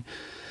anything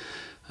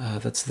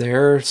that's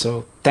there.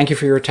 So thank you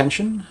for your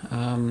attention.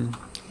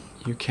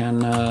 You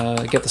can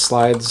get the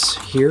slides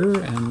here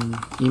and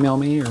email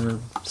me or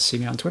see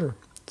me on Twitter.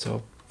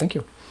 So thank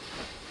you.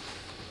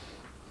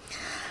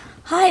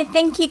 Hi,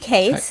 thank you,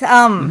 Kees.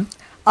 Hi.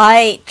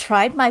 I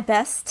tried my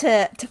best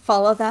to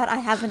follow that. I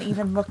haven't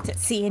even looked at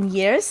C in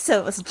years, so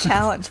it was a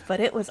challenge, but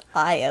it was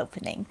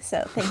eye-opening.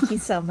 So thank you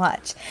so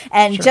much.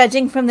 And Sure.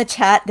 Judging from the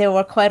chat, there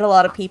were quite a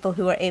lot of people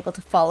who were able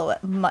to follow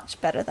it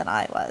much better than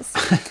I was.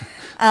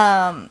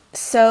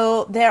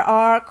 So there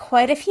are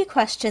quite a few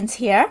questions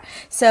here.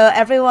 So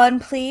everyone,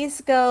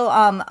 please go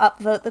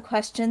upvote the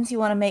questions you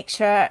want to make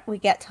sure we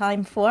get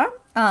time for,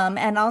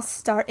 and I'll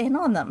start in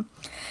on them.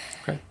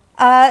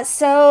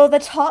 So the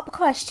top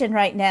question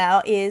right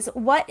now is,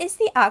 what is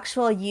the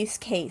actual use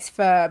case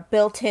for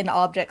built-in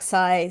object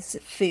size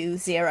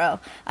foo0?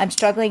 I'm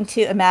struggling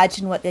to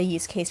imagine what the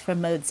use case for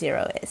mode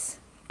 0 is.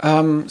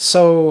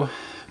 So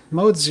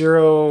mode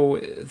 0,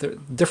 the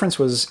difference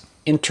was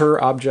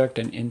inter-object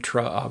and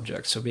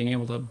intra-object. So being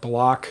able to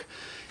block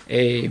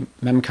a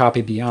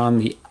memcpy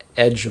beyond the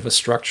edge of a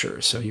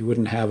structure. So you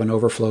wouldn't have an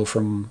overflow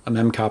from a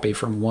memcpy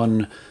from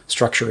one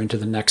structure into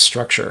the next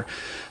structure.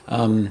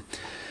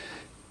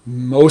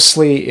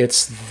 Mostly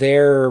it's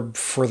there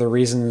for the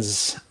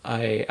reasons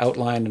I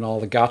outlined in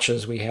all the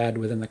gotchas we had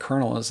within the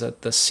kernel, is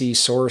that the C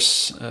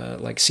source,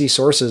 like C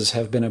sources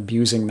have been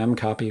abusing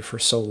memcpy for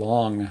so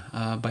long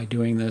by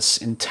doing this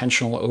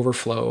intentional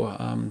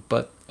overflow,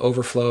 but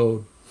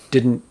overflow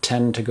didn't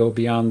tend to go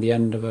beyond the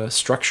end of a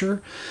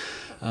structure.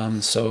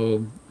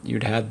 So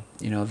you'd had,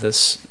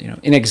 this,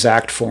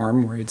 inexact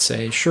form where you'd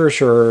say,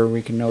 sure,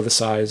 we can know the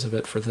size of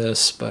it for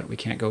this, but we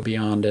can't go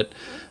beyond it.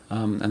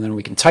 And then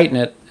we can tighten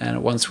it,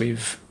 and once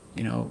we've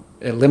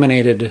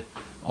eliminated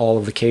all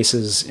of the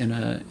cases in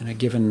a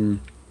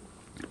given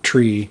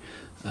tree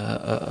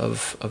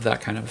of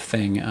that kind of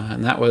thing,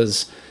 and that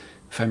was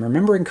if I'm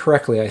remembering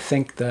correctly, I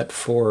think that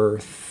for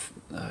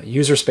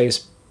user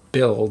space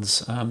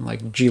builds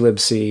like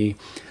glibc,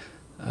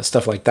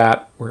 stuff like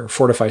that, where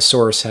fortify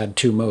source had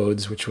two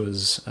modes, which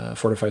was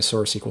fortify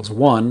source equals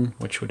 1,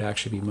 which would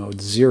actually be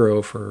mode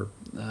 0 for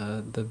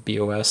the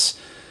BOS,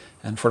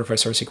 and fortify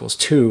source equals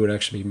 2 would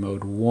actually be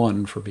mode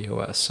 1 for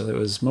BOS. So it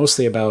was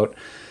mostly about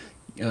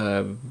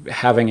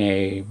having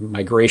a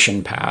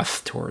migration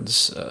path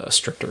towards a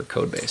stricter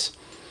code base.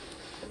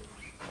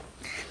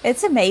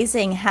 It's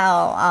amazing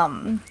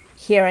how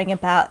hearing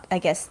about, I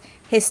guess,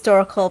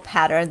 historical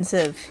patterns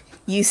of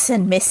use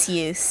and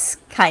misuse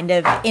kind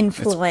of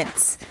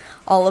influence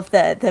all of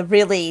the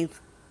really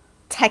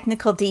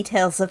technical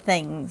details of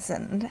things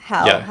and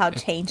how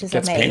changes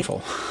are made. It's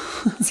painful.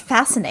 It's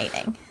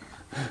fascinating.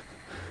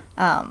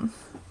 All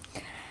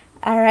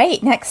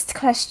right, next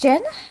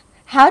question.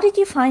 How did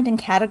you find and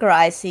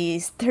categorize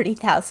these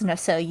 30,000 or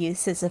so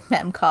uses of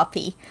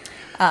memcpy?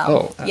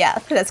 Yeah,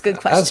 that's a good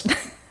question.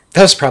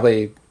 That's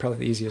probably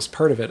the easiest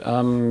part of it.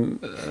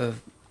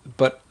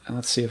 But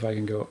let's see if I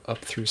can go up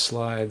through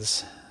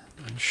slides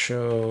and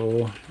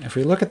show. If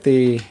we look at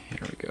the, here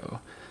we go.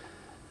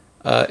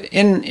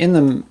 In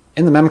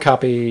the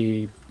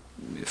memcpy,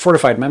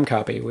 fortified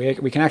memcpy,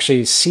 we can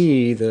actually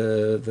see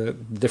the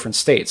different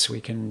states. We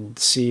can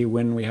see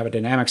when we have a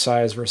dynamic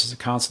size versus a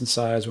constant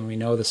size, when we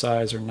know the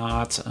size or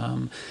not.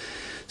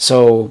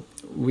 So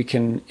we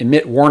can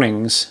emit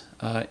warnings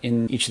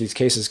in each of these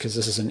cases, because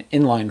this is an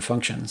inline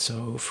function.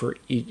 So for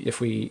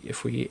if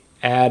we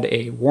add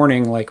a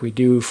warning like we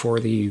do for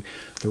the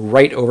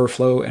write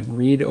overflow and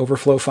read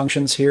overflow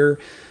functions here,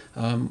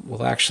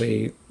 we'll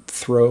actually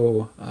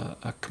throw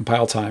a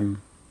compile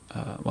time.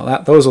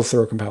 Those will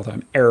throw a compile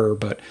time error,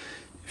 but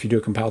if you do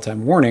a compile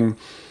time warning,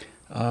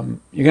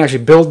 you can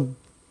actually build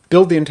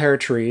the entire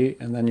tree,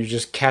 and then you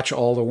just catch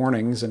all the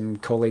warnings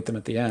and collate them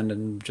at the end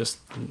and just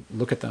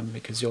look at them,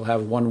 because you'll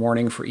have one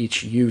warning for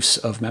each use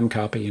of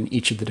memcpy in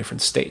each of the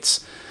different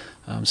states.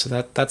 So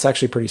that's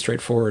actually pretty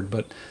straightforward,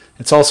 but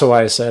it's also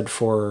why I said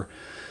for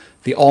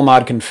the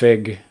allmod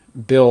config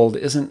build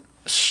isn't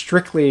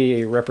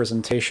strictly a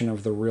representation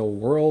of the real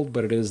world,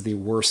 but it is the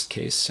worst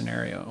case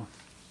scenario.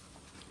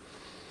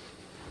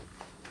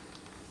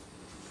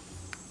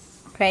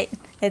 Great.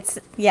 It's,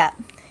 yeah.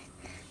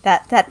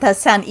 That does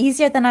sound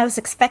easier than I was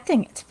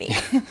expecting it to be.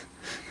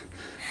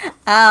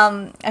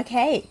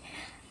 Okay.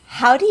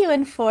 How do you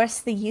enforce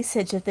the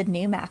usage of the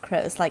new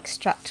macros like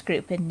struct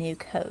group in new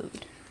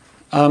code?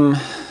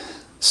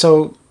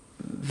 So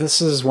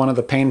this is one of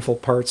the painful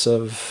parts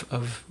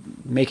of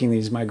making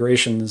these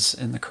migrations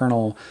in the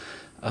kernel,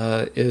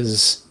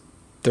 is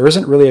there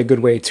isn't really a good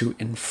way to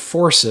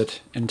enforce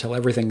it until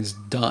everything's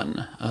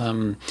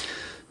done.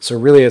 So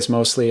really it's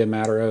mostly a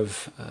matter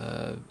of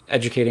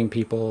educating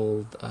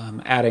people,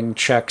 adding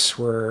checks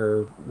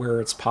where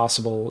it's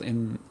possible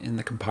in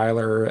the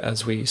compiler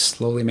as we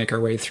slowly make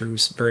our way through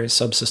various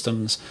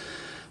subsystems.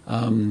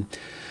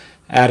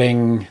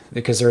 Adding,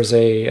 because there's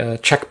a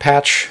check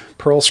patch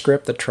Perl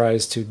script that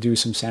tries to do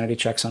some sanity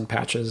checks on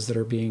patches that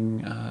are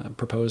being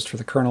proposed for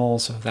the kernel,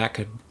 so that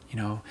could,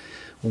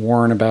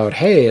 warn about,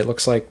 hey, it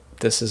looks like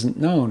this isn't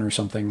known or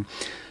something.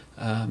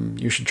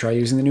 You should try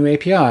using the new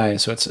API.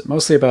 So it's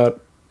mostly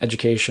about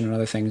education and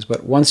other things,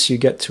 but once you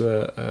get to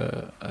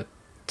a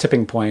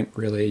tipping point,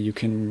 really,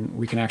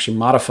 we can actually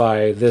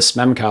modify this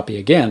memcpy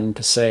again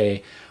to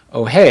say,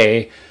 oh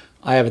hey,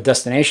 I have a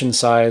destination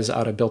size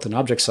out of built-in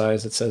object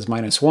size that says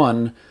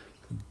 -1.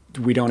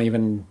 We don't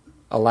even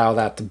allow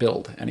that to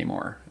build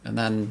anymore, and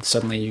then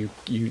suddenly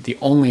the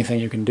only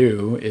thing you can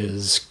do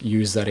is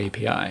use that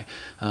API.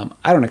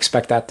 I don't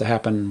expect that to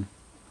happen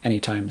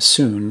anytime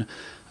soon.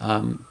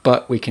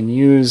 But we can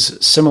use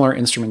similar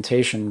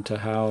instrumentation to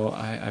how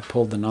I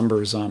pulled the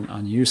numbers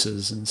on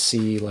uses and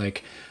see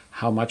like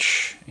how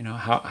much,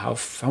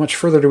 how much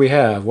further do we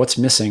have? What's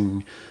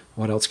missing?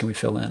 What else can we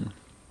fill in?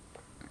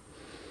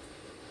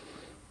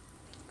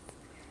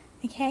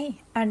 Okay,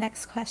 our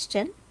next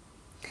question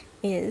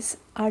is,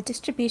 are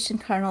distribution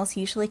kernels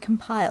usually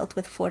compiled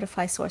with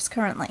fortify source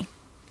currently?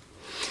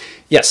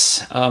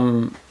 Yes.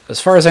 As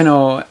far as I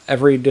know,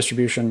 every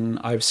distribution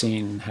I've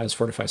seen has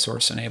fortify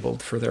source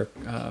enabled for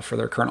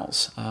their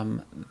kernels.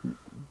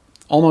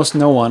 Almost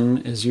no one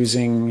is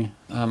using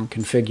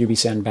config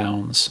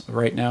ubsanbounds.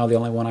 Right now, the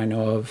only one I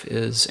know of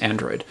is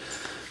Android.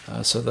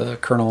 So the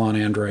kernel on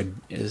Android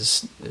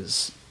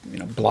is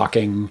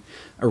blocking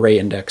array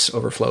index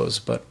overflows,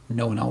 but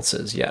no one else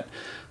is yet.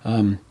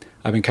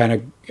 I've been kind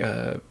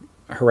of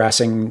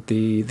harassing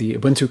the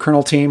Ubuntu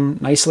kernel team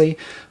nicely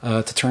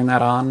to turn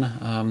that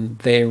on.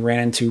 They ran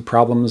into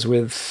problems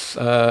with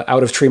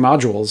out-of-tree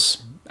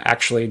modules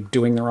actually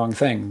doing the wrong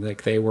thing.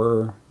 Like they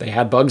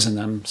had bugs in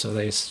them, so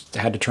they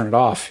had to turn it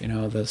off.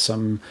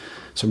 Some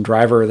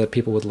driver that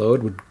people would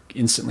load would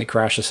instantly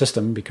crash the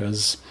system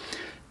because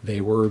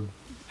they were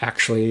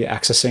actually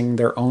accessing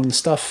their own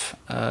stuff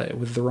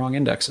with the wrong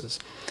indexes.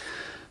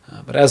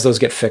 But as those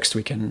get fixed,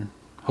 we can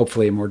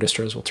hopefully more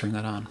distros will turn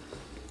that on.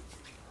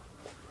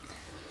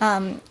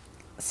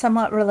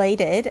 Somewhat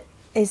related,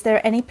 is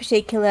there any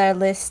particular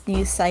list,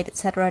 news site,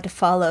 etc. to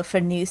follow for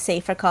new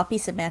safer copy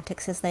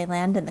semantics as they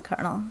land in the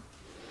kernel?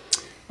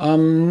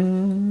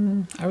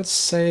 I would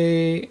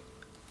say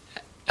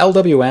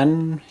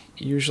LWN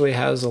usually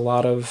has a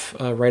lot of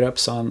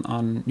write-ups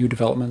on new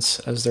developments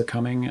as they're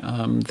coming.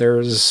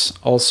 There's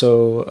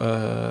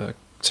also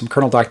some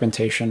kernel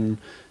documentation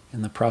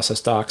in the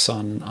process docs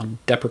on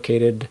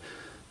deprecated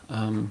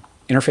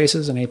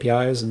interfaces and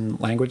APIs and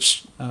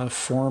language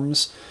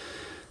forms,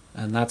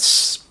 and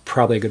that's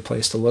probably a good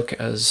place to look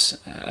as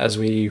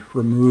we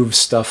remove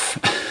stuff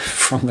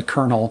from the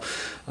kernel,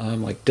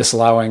 like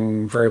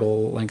disallowing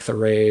variable length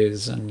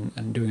arrays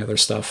and doing other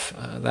stuff.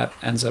 That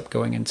ends up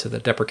going into the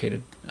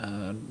deprecated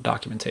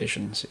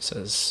documentation. So it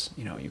says,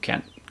 you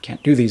can't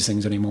do these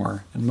things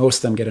anymore, and most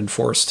of them get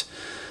enforced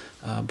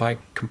by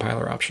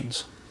compiler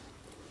options.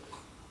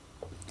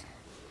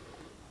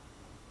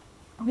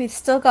 We've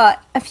still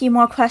got a few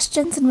more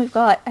questions, and we've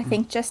got, I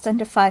think, just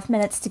under 5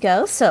 minutes to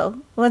go.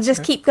 So we'll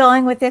just keep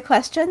going with your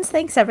questions.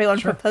 Thanks, everyone,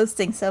 for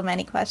posting so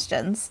many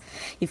questions.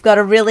 You've got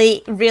a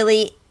really,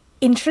 really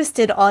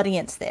interested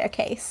audience there,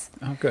 Kees.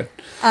 Oh, good.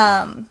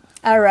 All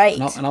right.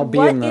 And I'll be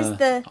in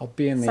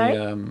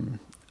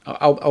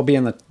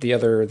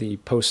the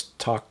post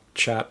talk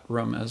chat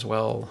room as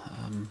well,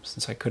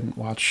 since I couldn't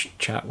watch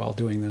chat while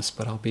doing this,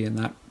 but I'll be in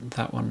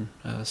that one.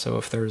 So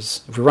if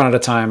we run out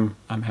of time,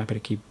 I'm happy to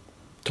keep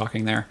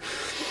talking there.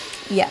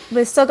 Yeah,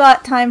 we've still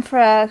got time for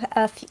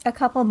a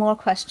couple more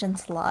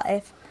questions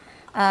live.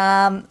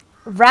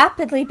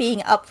 Rapidly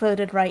being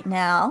upvoted right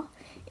now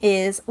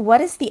is,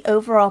 what is the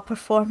overall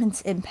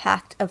performance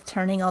impact of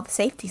turning all the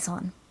safeties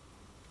on?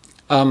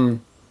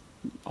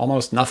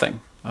 Almost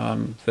nothing.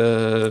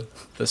 The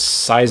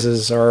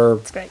sizes are...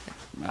 That's great.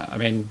 I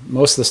mean,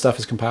 most of the stuff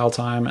is compile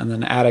time, and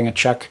then adding a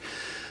check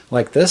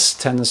like this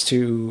tends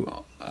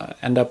to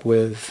end up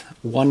with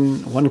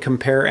one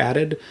compare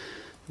added,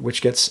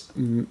 which gets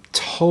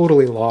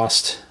totally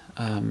lost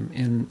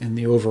in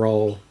the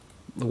overall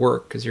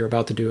work, because you're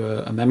about to do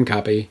a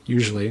memcpy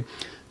usually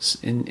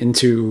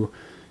into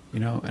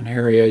an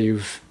area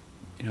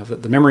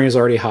the memory is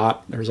already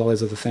hot. There's all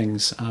these other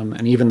things,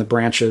 and even the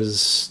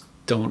branches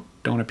don't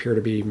appear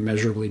to be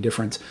measurably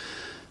different.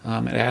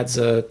 It adds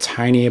a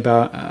tiny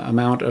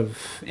amount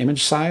of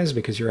image size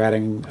because you're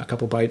adding a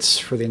couple bytes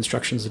for the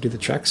instructions to do the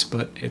checks,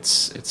 but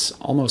it's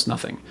almost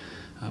nothing.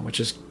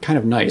 Which is kind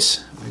of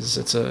nice, because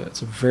it's a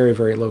very,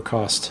 very low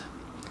cost,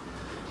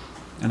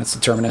 and it's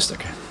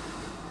deterministic.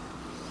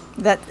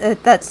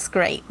 That's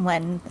great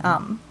when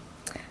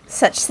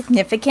such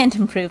significant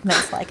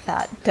improvements like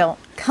that don't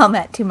come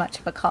at too much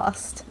of a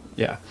cost.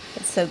 Yeah,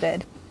 it's so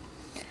good.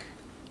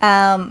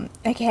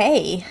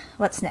 Okay,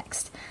 what's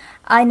next?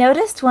 I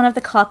noticed one of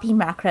the copy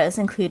macros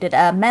included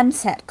a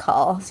memset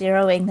call,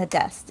 zeroing the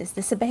dest. Is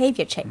this a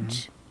behavior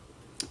change?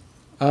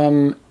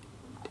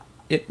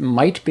 It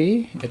might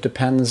be. It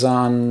depends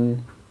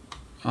on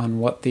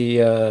what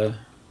the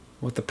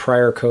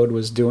prior code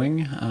was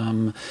doing.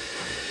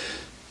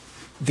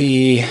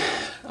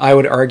 I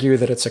would argue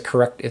that it's a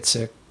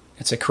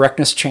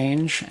correctness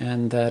change,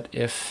 and that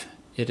if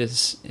it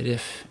is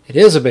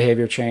a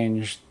behavior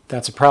change,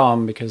 that's a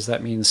problem, because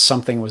that means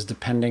something was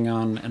depending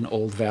on an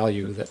old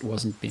value that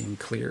wasn't being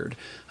cleared.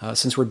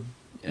 Since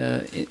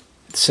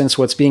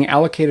what's being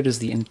allocated is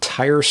the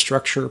entire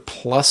structure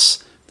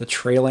plus the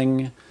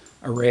trailing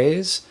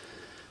arrays,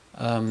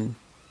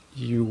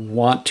 you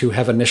want to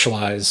have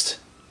initialized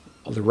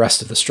the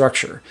rest of the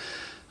structure,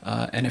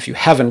 and if you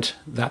haven't,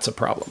 that's a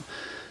problem,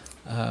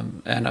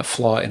 and a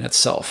flaw in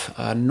itself.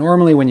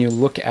 Normally when you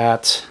look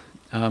at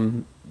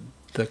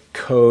the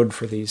code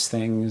for these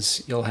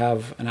things, you'll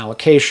have an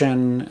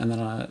allocation, and then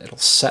it'll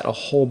set a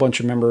whole bunch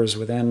of members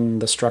within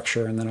the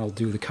structure, and then it'll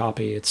do the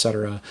copy,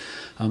 etc.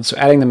 So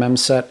adding the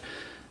memset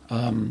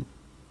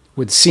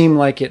would seem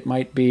like it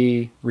might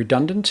be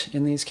redundant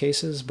in these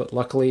cases, but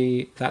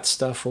luckily that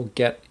stuff will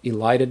get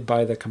elided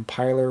by the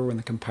compiler when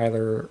the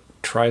compiler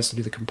tries to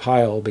do the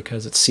compile,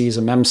 because it sees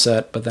a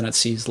memset, but then it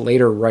sees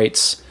later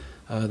writes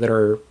that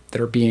are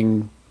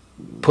being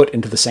put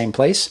into the same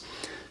place,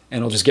 and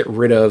it'll just get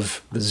rid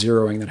of the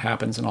zeroing that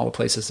happens in all the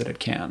places that it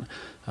can.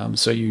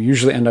 So you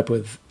usually end up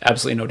with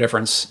absolutely no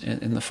difference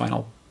in the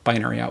final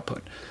binary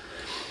output.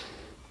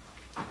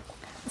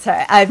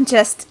 Sorry, I'm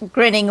just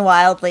grinning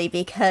wildly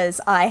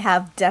because I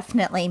have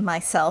definitely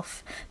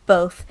myself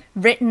both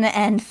written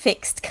and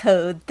fixed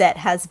code that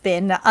has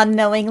been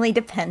unknowingly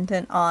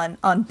dependent on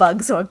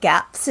bugs or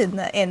gaps in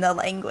the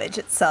language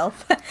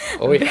itself.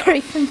 Oh, yeah. I'm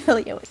very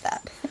familiar with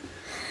that.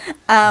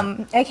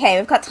 Okay,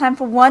 we've got time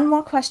for one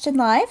more question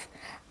live.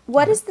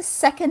 What is the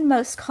second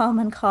most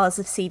common cause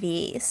of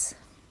CVEs?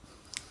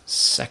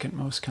 Second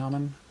most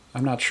common?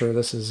 I'm not sure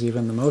this is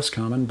even the most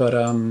common, but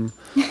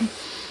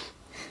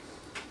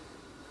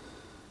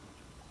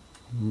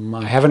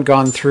I haven't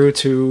gone through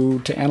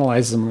to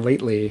analyze them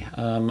lately.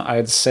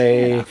 I'd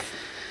say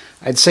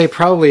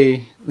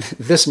probably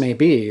this may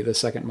be the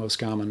second most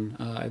common.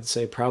 I'd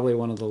say probably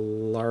one of the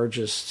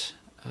largest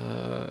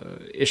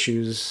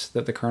issues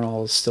that the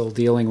kernel is still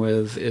dealing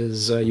with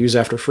is use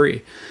after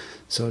free.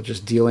 So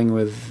just dealing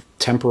with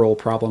temporal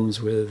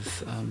problems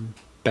with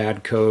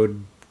bad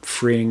code,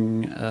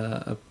 freeing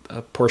a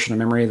portion of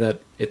memory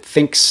that it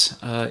thinks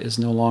is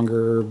no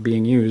longer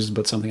being used,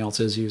 but something else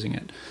is using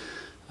it.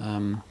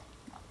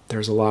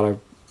 There's a lot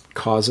of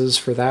causes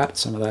for that.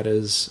 Some of that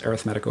is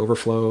arithmetic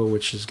overflow,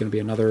 which is going to be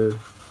another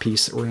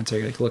piece that we're going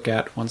to take a look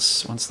at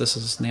once this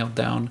is nailed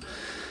down.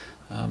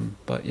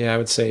 But yeah, I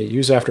would say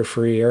use after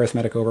free,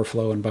 arithmetic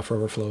overflow, and buffer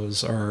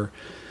overflows are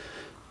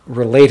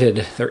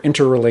related. They're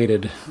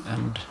interrelated,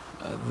 and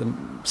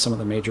some of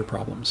the major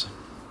problems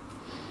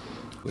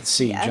with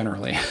C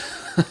generally.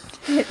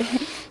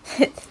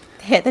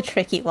 They're the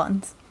tricky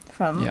ones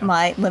from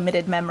my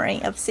limited memory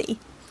of C.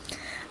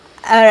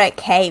 All right,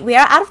 Kay, we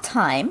are out of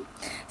time.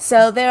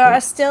 So there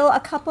are still a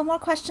couple more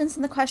questions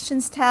in the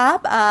questions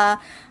tab.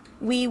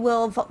 We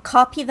will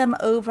copy them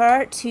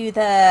over to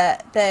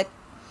the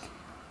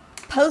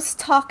post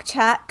talk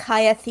chat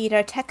Kaya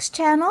Theater text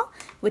channel,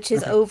 which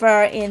is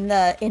over in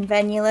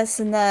venue list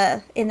in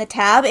the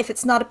tab. If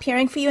it's not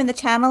appearing for you in the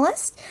channel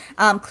list,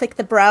 click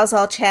the browse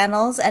all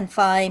channels and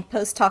find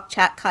post talk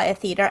chat Kaya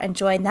Theater and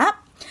join that.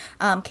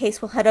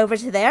 Kees will head over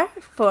to there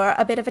for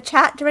a bit of a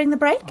chat during the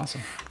break.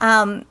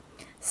 Awesome.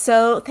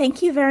 So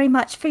thank you very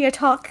much for your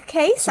talk,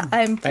 Kees. Awesome.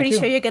 I'm pretty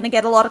sure you're going to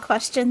get a lot of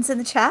questions in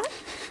the chat.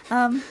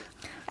 And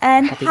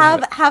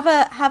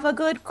have a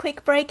good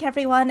quick break,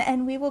 everyone,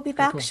 and we will be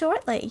back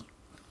shortly.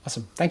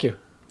 Awesome. Thank you.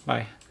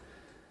 Bye.